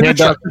 You're in the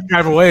truck, just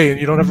drive away, and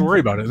you don't have to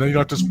worry about it. Then you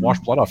don't have to wash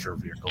blood off your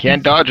vehicle.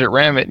 Can't dodge it,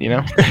 ram it,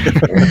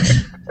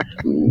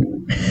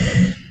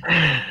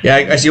 Yeah,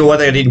 I see one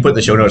thing I didn't put in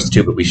the show notes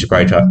too, but we should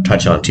probably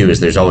touch on too is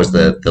there's always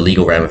the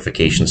legal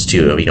ramifications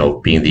too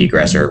of being the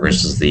aggressor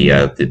versus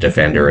the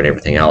defender and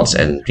everything else,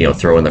 and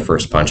throwing the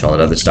first punch, all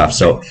that other stuff.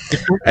 So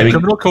the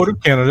Criminal Code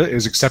of Canada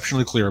is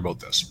exceptionally clear about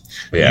this.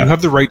 Yeah. You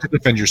have the right to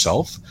defend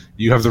yourself.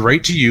 You have the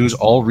right to use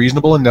all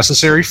reasonable and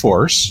necessary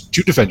force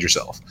to defend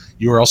yourself.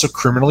 You are also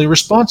criminally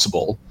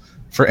responsible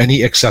for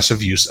any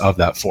excessive use of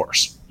that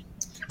force.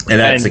 And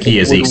that's the key,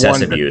 is the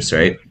excessive use,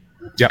 right?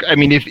 Yeah. I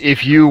mean,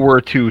 if you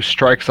were to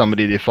strike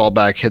somebody, they fall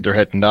back, hit their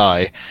head, and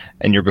die,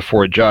 and you're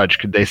before a judge,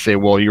 could they say,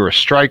 "Well, you're a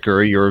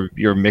striker, you're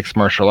a mixed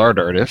martial art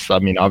artist"? I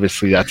mean,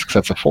 obviously that's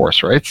excessive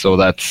force, right? So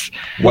that's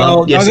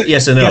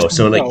yes and no. Yes,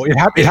 so no. It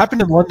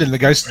happened in London. The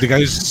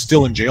guy's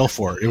still in jail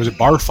for it. It was a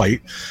bar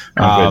fight.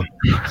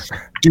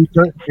 Dude,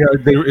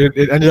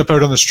 it ended up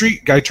out on the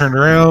street. Guy turned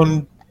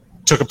around,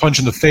 took a punch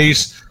in the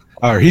face.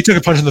 He took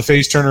a punch in the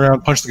face, turned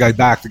around, punched the guy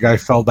back. The guy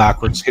fell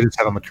backwards, hit his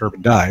head on the curb,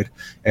 and died.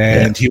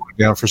 And he went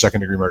down for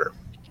second-degree murder.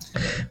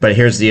 But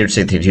here's the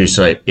interesting thing too.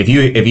 So if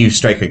you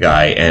strike a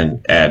guy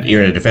and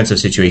you're in a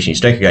defensive situation, you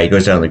strike a guy, he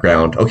goes down on the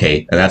ground.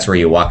 Okay, and that's where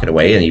you walk it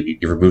away and you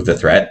remove the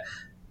threat.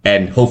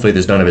 And hopefully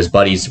there's none of his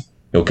buddies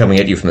coming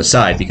at you from the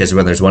side, because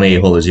when there's one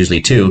a-hole, there's usually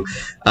two.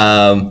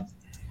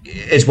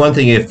 It's one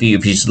thing if you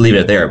just leave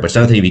it there, but it's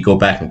another thing if you go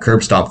back and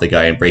curb stomp the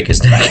guy and break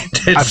his neck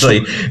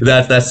intentionally.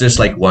 That's just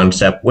like one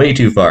step way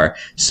too far.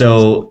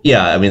 So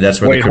yeah, I mean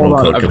that's where the criminal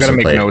code comes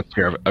into play. I've got to make notes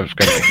here.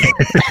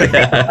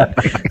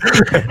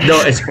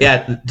 No,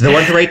 the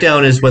one to write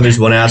down is when there's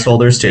one asshole,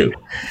 there's two.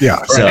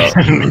 Yeah. So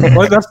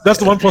well, that's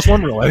the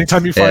 1+1 rule.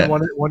 Anytime you find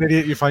one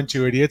idiot, you find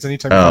two idiots.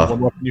 Anytime you find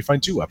one weapon, you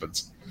find two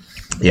weapons.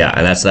 Yeah,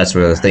 and that's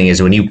where the thing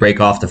is, when you break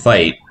off the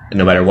fight,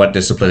 no matter what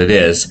discipline it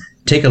is,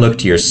 take a look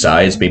to your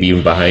sides, maybe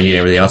even behind you and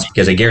everything else,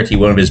 because I guarantee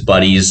one of his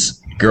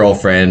buddies,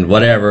 girlfriend,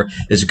 whatever,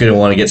 is going to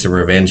want to get some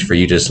revenge for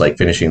you just like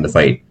finishing the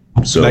fight.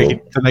 So the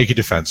Nike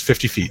defense,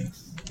 50 feet.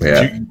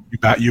 Yeah.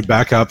 You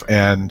back up,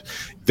 and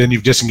then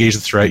you've disengaged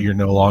the threat. You're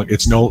no longer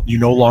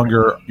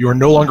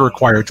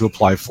required to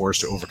apply force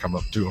to overcome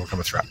a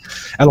threat.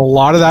 And a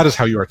lot of that is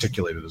how you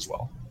articulate it as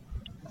well.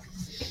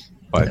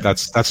 But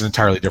that's an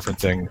entirely different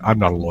thing. I'm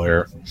not a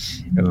lawyer,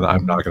 and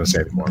I'm not going to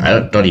say anymore. I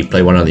don't even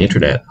play one on the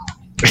internet.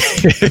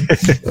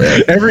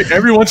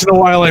 Every once in a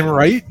while I'm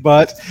right,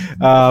 but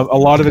a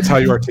lot of it's how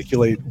you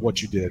articulate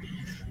what you did.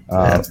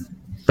 But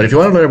if you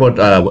want to learn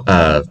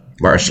about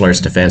martial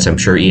arts defense, I'm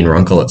sure Ian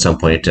Runkle at some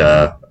point,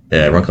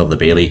 Runkle of the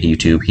Bailey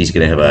YouTube, he's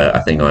going to have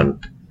a thing on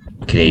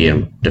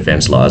Canadian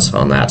defense laws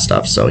on that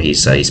stuff. So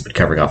he's been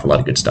covering off a lot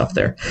of good stuff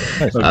there.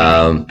 Nice.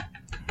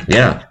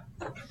 Yeah.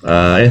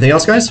 Anything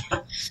else, guys?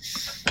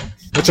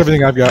 That's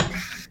everything I've got.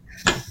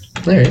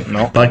 All right.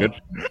 No, good.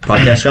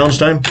 Podcast challenge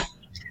time.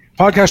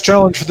 Podcast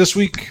challenge for this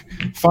week: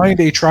 find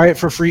a try it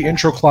for free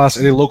intro class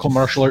at a local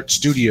martial arts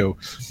studio.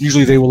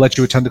 Usually they will let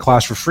you attend the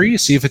class for free.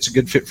 See if it's a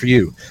good fit for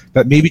you.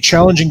 That may be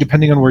challenging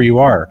depending on where you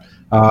are.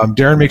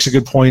 Darren makes a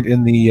good point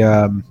in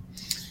the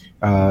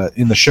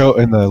show,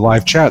 in the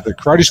live chat, that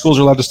karate schools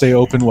are allowed to stay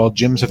open while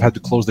gyms have had to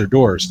close their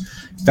doors.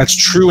 That's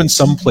true in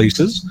some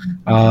places.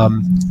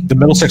 The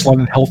Middlesex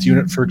London Health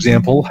Unit, for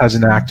example, has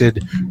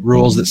enacted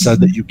rules that said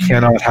that you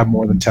cannot have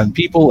more than 10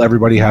 people.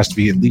 Everybody has to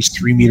be at least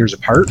 3 meters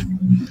apart.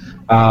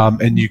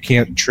 And you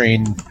can't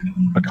train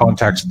a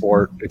contact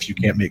sport if you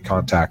can't make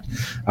contact.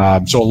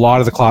 So a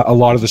lot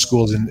of the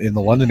schools in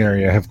the London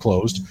area have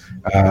closed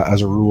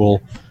as a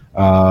rule.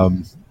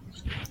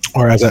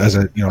 Or as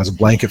a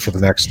blanket for the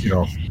next,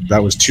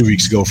 that was 2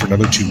 weeks ago for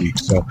another 2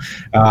 weeks. So,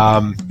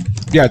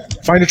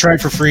 find a try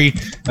it for free.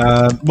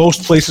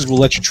 Most places will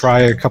let you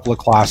try a couple of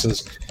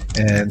classes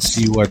and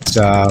see what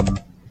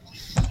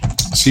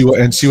see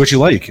what you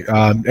like,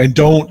 and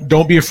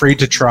don't be afraid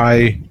to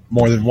try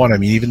more than one. I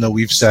mean, even though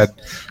we've said,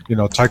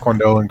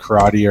 Taekwondo and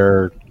karate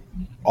are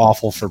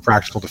awful for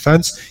practical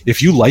defense,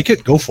 if you like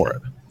it, go for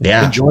it.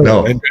 Yeah, enjoy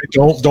it, and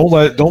don't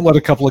let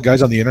a couple of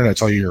guys on the internet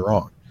tell you you're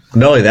wrong.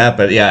 Not only that,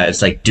 but yeah,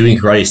 it's like doing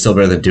karate is still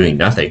better than doing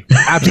nothing.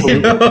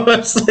 Absolutely.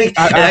 It's like,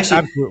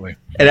 absolutely.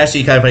 And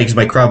actually kind of funny because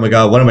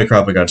one of my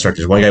Krav Maga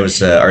instructors, one guy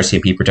was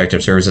RCMP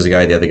Protective Services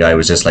guy, the other guy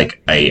was just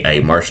like a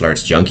martial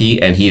arts junkie,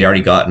 and he'd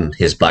already gotten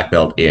his black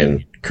belt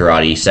in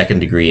karate, second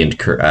degree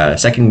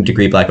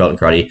black belt in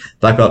karate,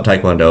 black belt in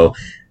Taekwondo.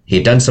 He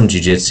had done some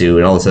jiu-jitsu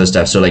and all this other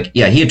stuff. So like,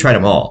 yeah, he had tried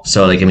them all.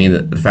 So like, I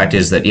mean, the fact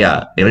is that,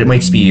 yeah, it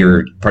might be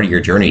your part of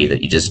your journey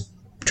that you just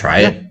try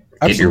it.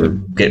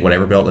 Get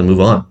whatever belt and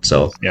move on.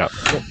 So yeah.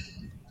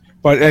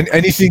 But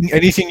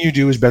anything you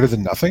do is better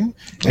than nothing.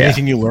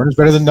 Anything you learn is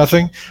better than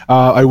nothing.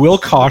 I will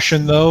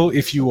caution though,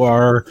 if you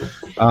are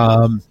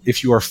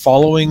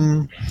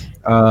following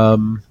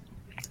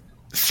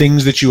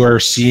things that you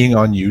are seeing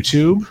on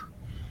YouTube,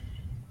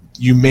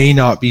 you may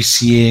not be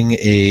seeing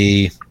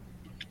a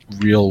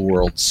real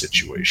world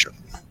situation.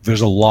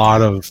 There's a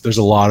lot of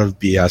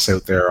BS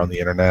out there on the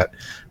internet.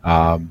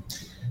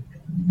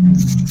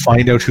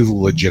 Find out who the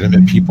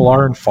legitimate people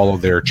are and follow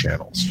their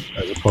channels,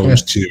 as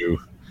opposed to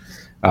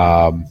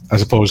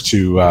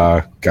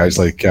guys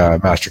like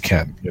Master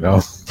Ken.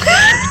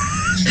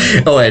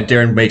 Oh, and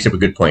Darren makes up a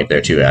good point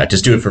there too.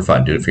 Just do it for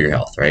fun, do it for your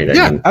health, right? I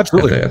mean,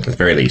 absolutely. At the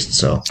very least,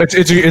 so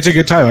it's a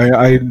good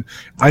time.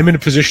 I'm in a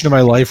position in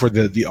my life where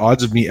the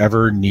odds of me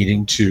ever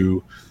needing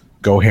to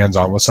go hands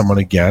on with someone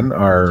again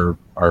are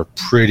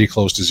pretty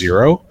close to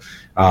zero.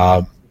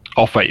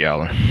 I'll fight you,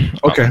 Alan.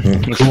 Okay,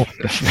 cool.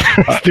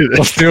 Let's do this.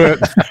 Let's do it.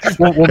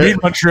 We'll meet in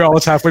Montreal.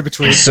 It's halfway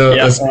between. So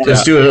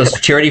let's do a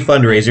charity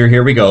fundraiser.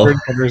 Here we go.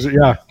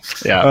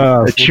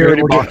 Yeah. A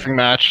charity boxing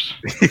match.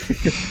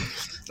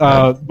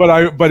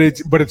 But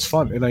it's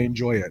fun and I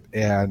enjoy it,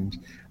 and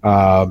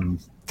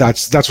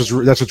that's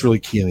what's really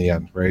key in the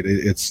end, right?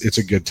 It's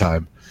a good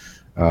time,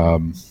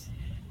 and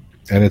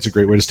it's a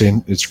great way to stay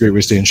in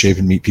shape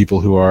and meet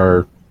people who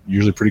are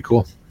usually pretty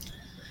cool.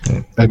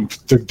 And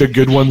the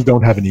good ones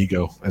don't have an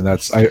ego, and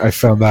I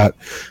found that.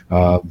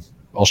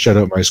 I'll shout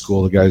out my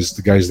school. The guys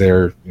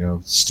there,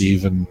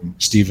 Steve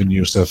and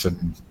Yusuf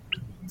and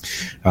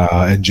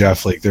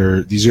Jeff. Like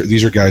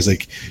these are guys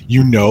like,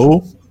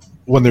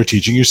 when they're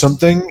teaching you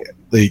something,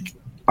 like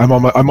I'm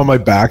on my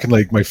back and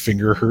like my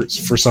finger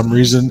hurts for some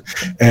reason,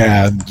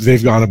 and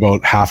they've gone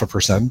about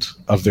 0.5%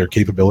 of their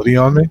capability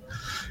on me.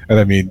 And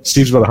I mean,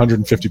 Steve's about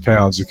 150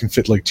 pounds. You can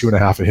fit like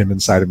 2.5 of him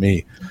inside of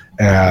me,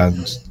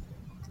 and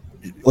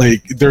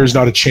like there's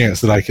not a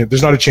chance that I can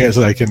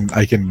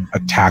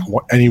attack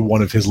any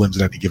one of his limbs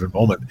at any given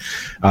moment.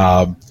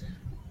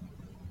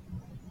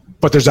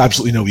 But there's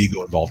absolutely no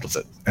ego involved with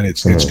it, and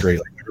it's great.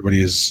 Like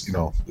everybody is,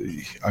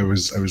 I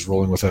was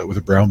rolling with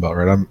a brown belt,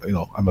 right? I'm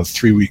a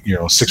 3-week,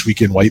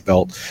 6-week in white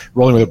belt,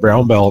 rolling with a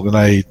brown belt, and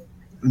I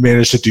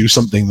managed to do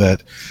something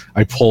that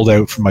I pulled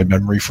out from my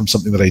memory from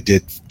something that I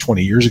did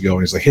 20 years ago.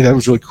 And he's like, "Hey, that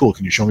was really cool.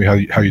 Can you show me how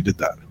you did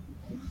that?"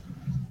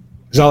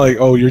 It's not like,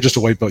 "Oh, you're just a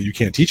white belt, you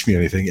can't teach me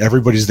anything."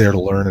 Everybody's there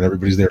to learn, and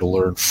everybody's there to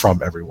learn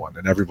from everyone,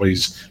 and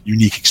everybody's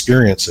unique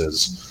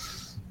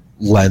experiences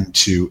lend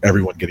to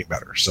everyone getting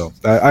better. So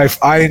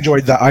I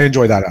enjoyed that. I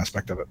enjoy that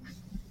aspect of it.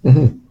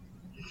 Mm-hmm.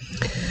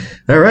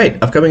 All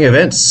right, upcoming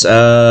events,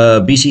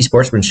 BC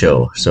Sportsman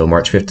Show. So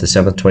March 5th to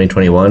 7th,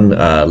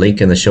 2021.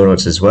 Link in the show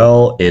notes as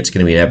well. It's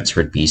going to be in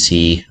Abbotsford,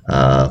 BC.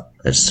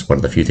 It's one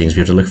of the few things we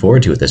have to look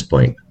forward to at this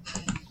point.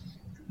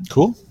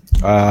 Cool.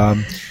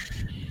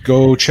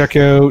 Go check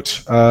out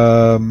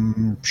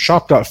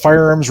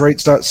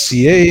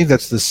shop.firearmsrights.ca.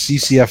 That's the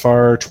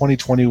CCFR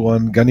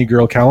 2021 Gunny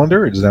Girl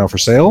calendar. It is now for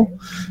sale,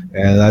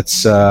 and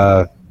that's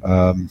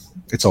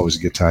it's always a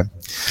good time.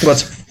 Well,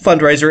 it's a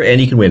fundraiser,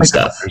 and you can win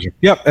stuff.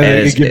 Yep,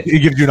 and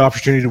it gives you an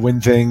opportunity to win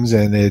things,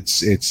 and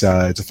it's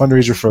a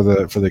fundraiser for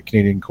the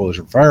Canadian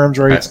Coalition for Firearms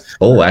Rights.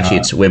 Actually,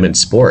 it's women's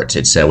sports.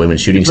 It's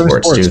women's shooting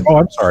sports too. Oh,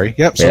 I'm sorry.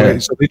 Yep. So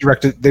they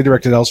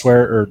directed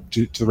elsewhere or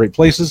to the right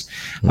places.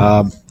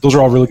 Those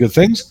are all really good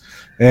things,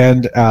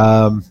 and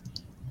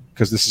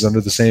because this is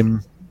under the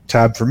same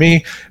tab for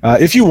me,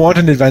 if you want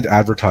an event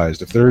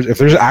advertised, if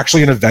there's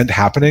actually an event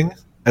happening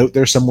out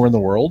there somewhere in the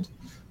world,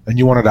 and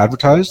you want it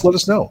advertised, let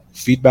us know.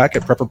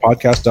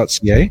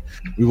 feedback@prepperpodcast.ca.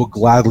 We will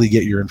gladly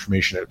get your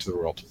information out to the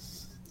world.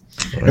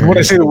 And when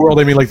I say the world,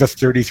 I mean like the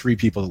 33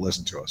 people that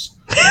listen to us.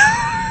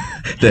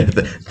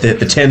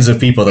 the tens of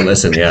people that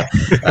listen, yeah.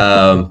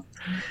 All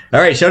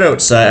right, shout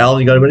outs. Al,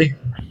 you got anybody?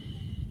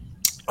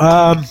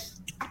 I'll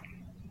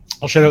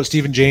shout out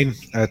Steve and Jane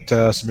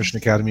at Submission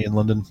Academy in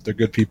London. They're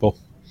good people.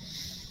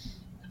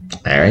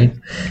 All right,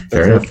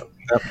 fair enough.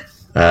 Yep.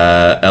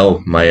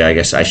 I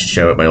guess I should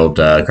shout out my old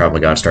Krav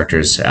Maga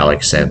instructors,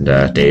 Alex and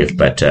Dave,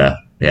 but I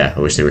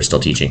wish they were still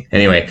teaching.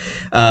 Anyway,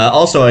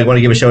 also I want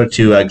to give a shout out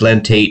to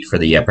Glenn Tate for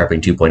the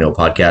Prepping 2.0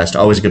 podcast.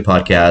 Always a good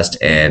podcast,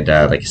 and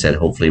like I said,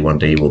 hopefully one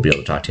day we'll be able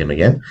to talk to him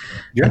again.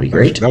 Yeah, that'd be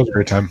great. That was a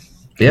great time.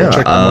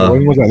 Yeah.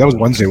 When was that? That was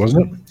Wednesday,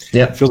 wasn't it?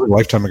 Yeah. Feels like a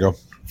lifetime ago.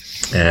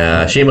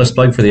 Shameless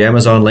plug for the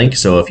Amazon link.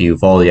 So if you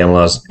follow the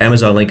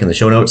Amazon link in the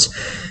show notes,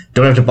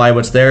 don't have to buy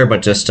what's there,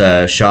 but just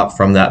shop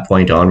from that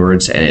point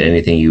onwards, and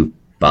anything you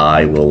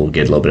buy will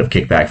get a little bit of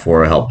kickback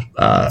for, help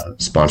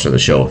sponsor the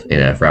show in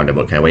a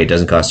roundabout kind of way. It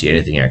doesn't cost you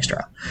anything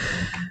extra.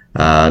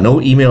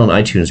 No email and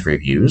iTunes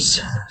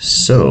reviews.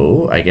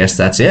 So I guess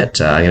that's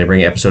it. I'm going to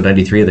bring episode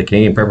 93 of the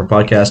Canadian Prepper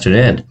Podcast to an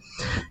end.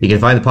 You can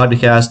find the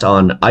podcast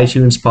on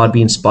iTunes,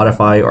 Podbean,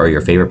 Spotify, or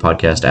your favorite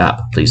podcast app.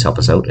 Please help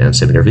us out and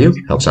send a review.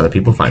 Helps other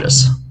people find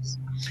us.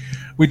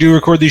 We do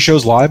record these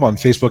shows live on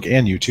Facebook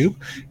and YouTube.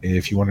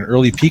 If you want an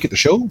early peek at the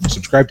show,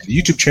 subscribe to the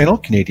YouTube channel,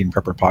 Canadian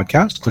Prepper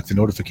Podcast. Click the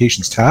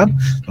notifications tab.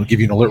 It'll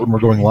give you an alert when we're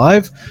going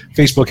live.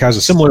 Facebook has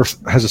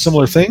a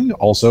similar thing,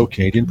 also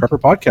Canadian Prepper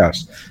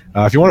Podcast.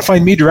 If you want to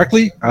find me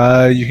directly,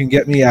 you can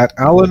get me at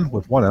Alan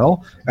with one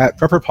L at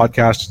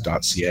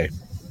prepperpodcast.ca.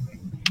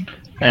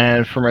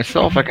 And for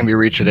myself, I can be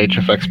reached at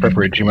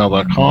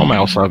hfxprepper@gmail.com. I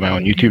also have my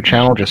own YouTube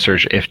channel. Just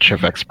search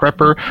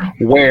HFXPrepper,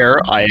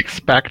 where I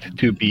expect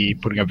to be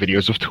putting up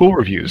videos of tool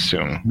reviews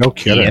soon. No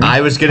kidding. Ian?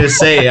 I was going to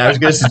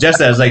suggest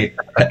that. I was like,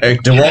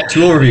 DeWalt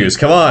tool reviews.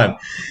 Come on.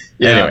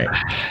 Anyway.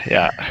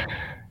 Yeah.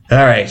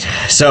 All right.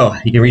 So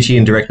you can reach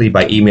Ian directly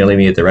by emailing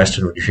me at the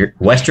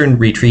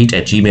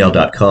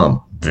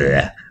westernretreat@gmail.com.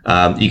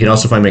 You can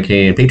also find my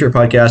Canadian Patriot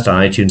Podcast on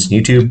iTunes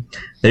and YouTube.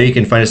 There you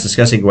can find us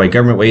discussing why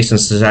government waste in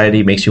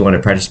society makes you want to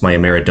practice my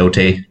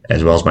Emeridote,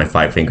 as well as my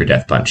 5-finger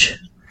death punch.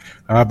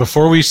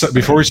 Before we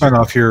sign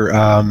off here,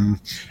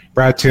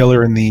 Brad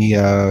Taylor in the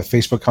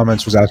Facebook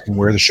comments was asking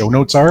where the show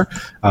notes are.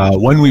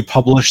 When we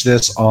publish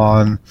this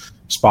on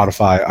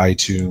Spotify,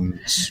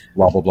 iTunes,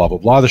 blah, blah, blah, blah,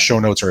 blah, the show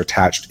notes are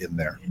attached in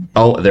there.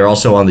 Oh, they're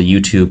also on the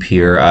YouTube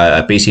here.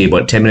 Basically,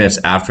 about 10 minutes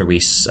after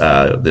we cease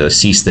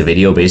the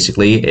video,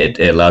 basically, it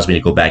allows me to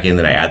go back in,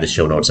 and I add the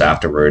show notes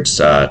afterwards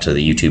to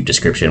the YouTube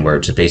description, where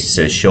it just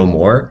basically says show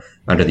more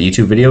under the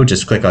YouTube video.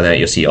 Just click on that,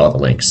 you'll see all the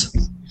links.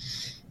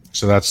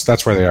 So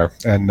that's where they are.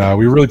 And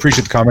we really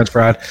appreciate the comments,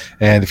 Brad.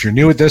 And if you're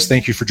new at this,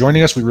 thank you for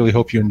joining us. We really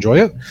hope you enjoy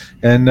it.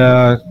 And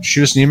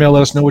shoot us an email,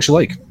 let us know what you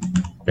like.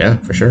 Yeah,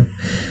 for sure.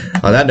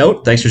 On that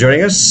note, thanks for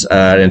joining us.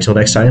 Until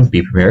next time,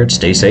 be prepared,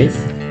 stay safe.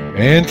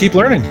 And keep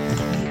learning.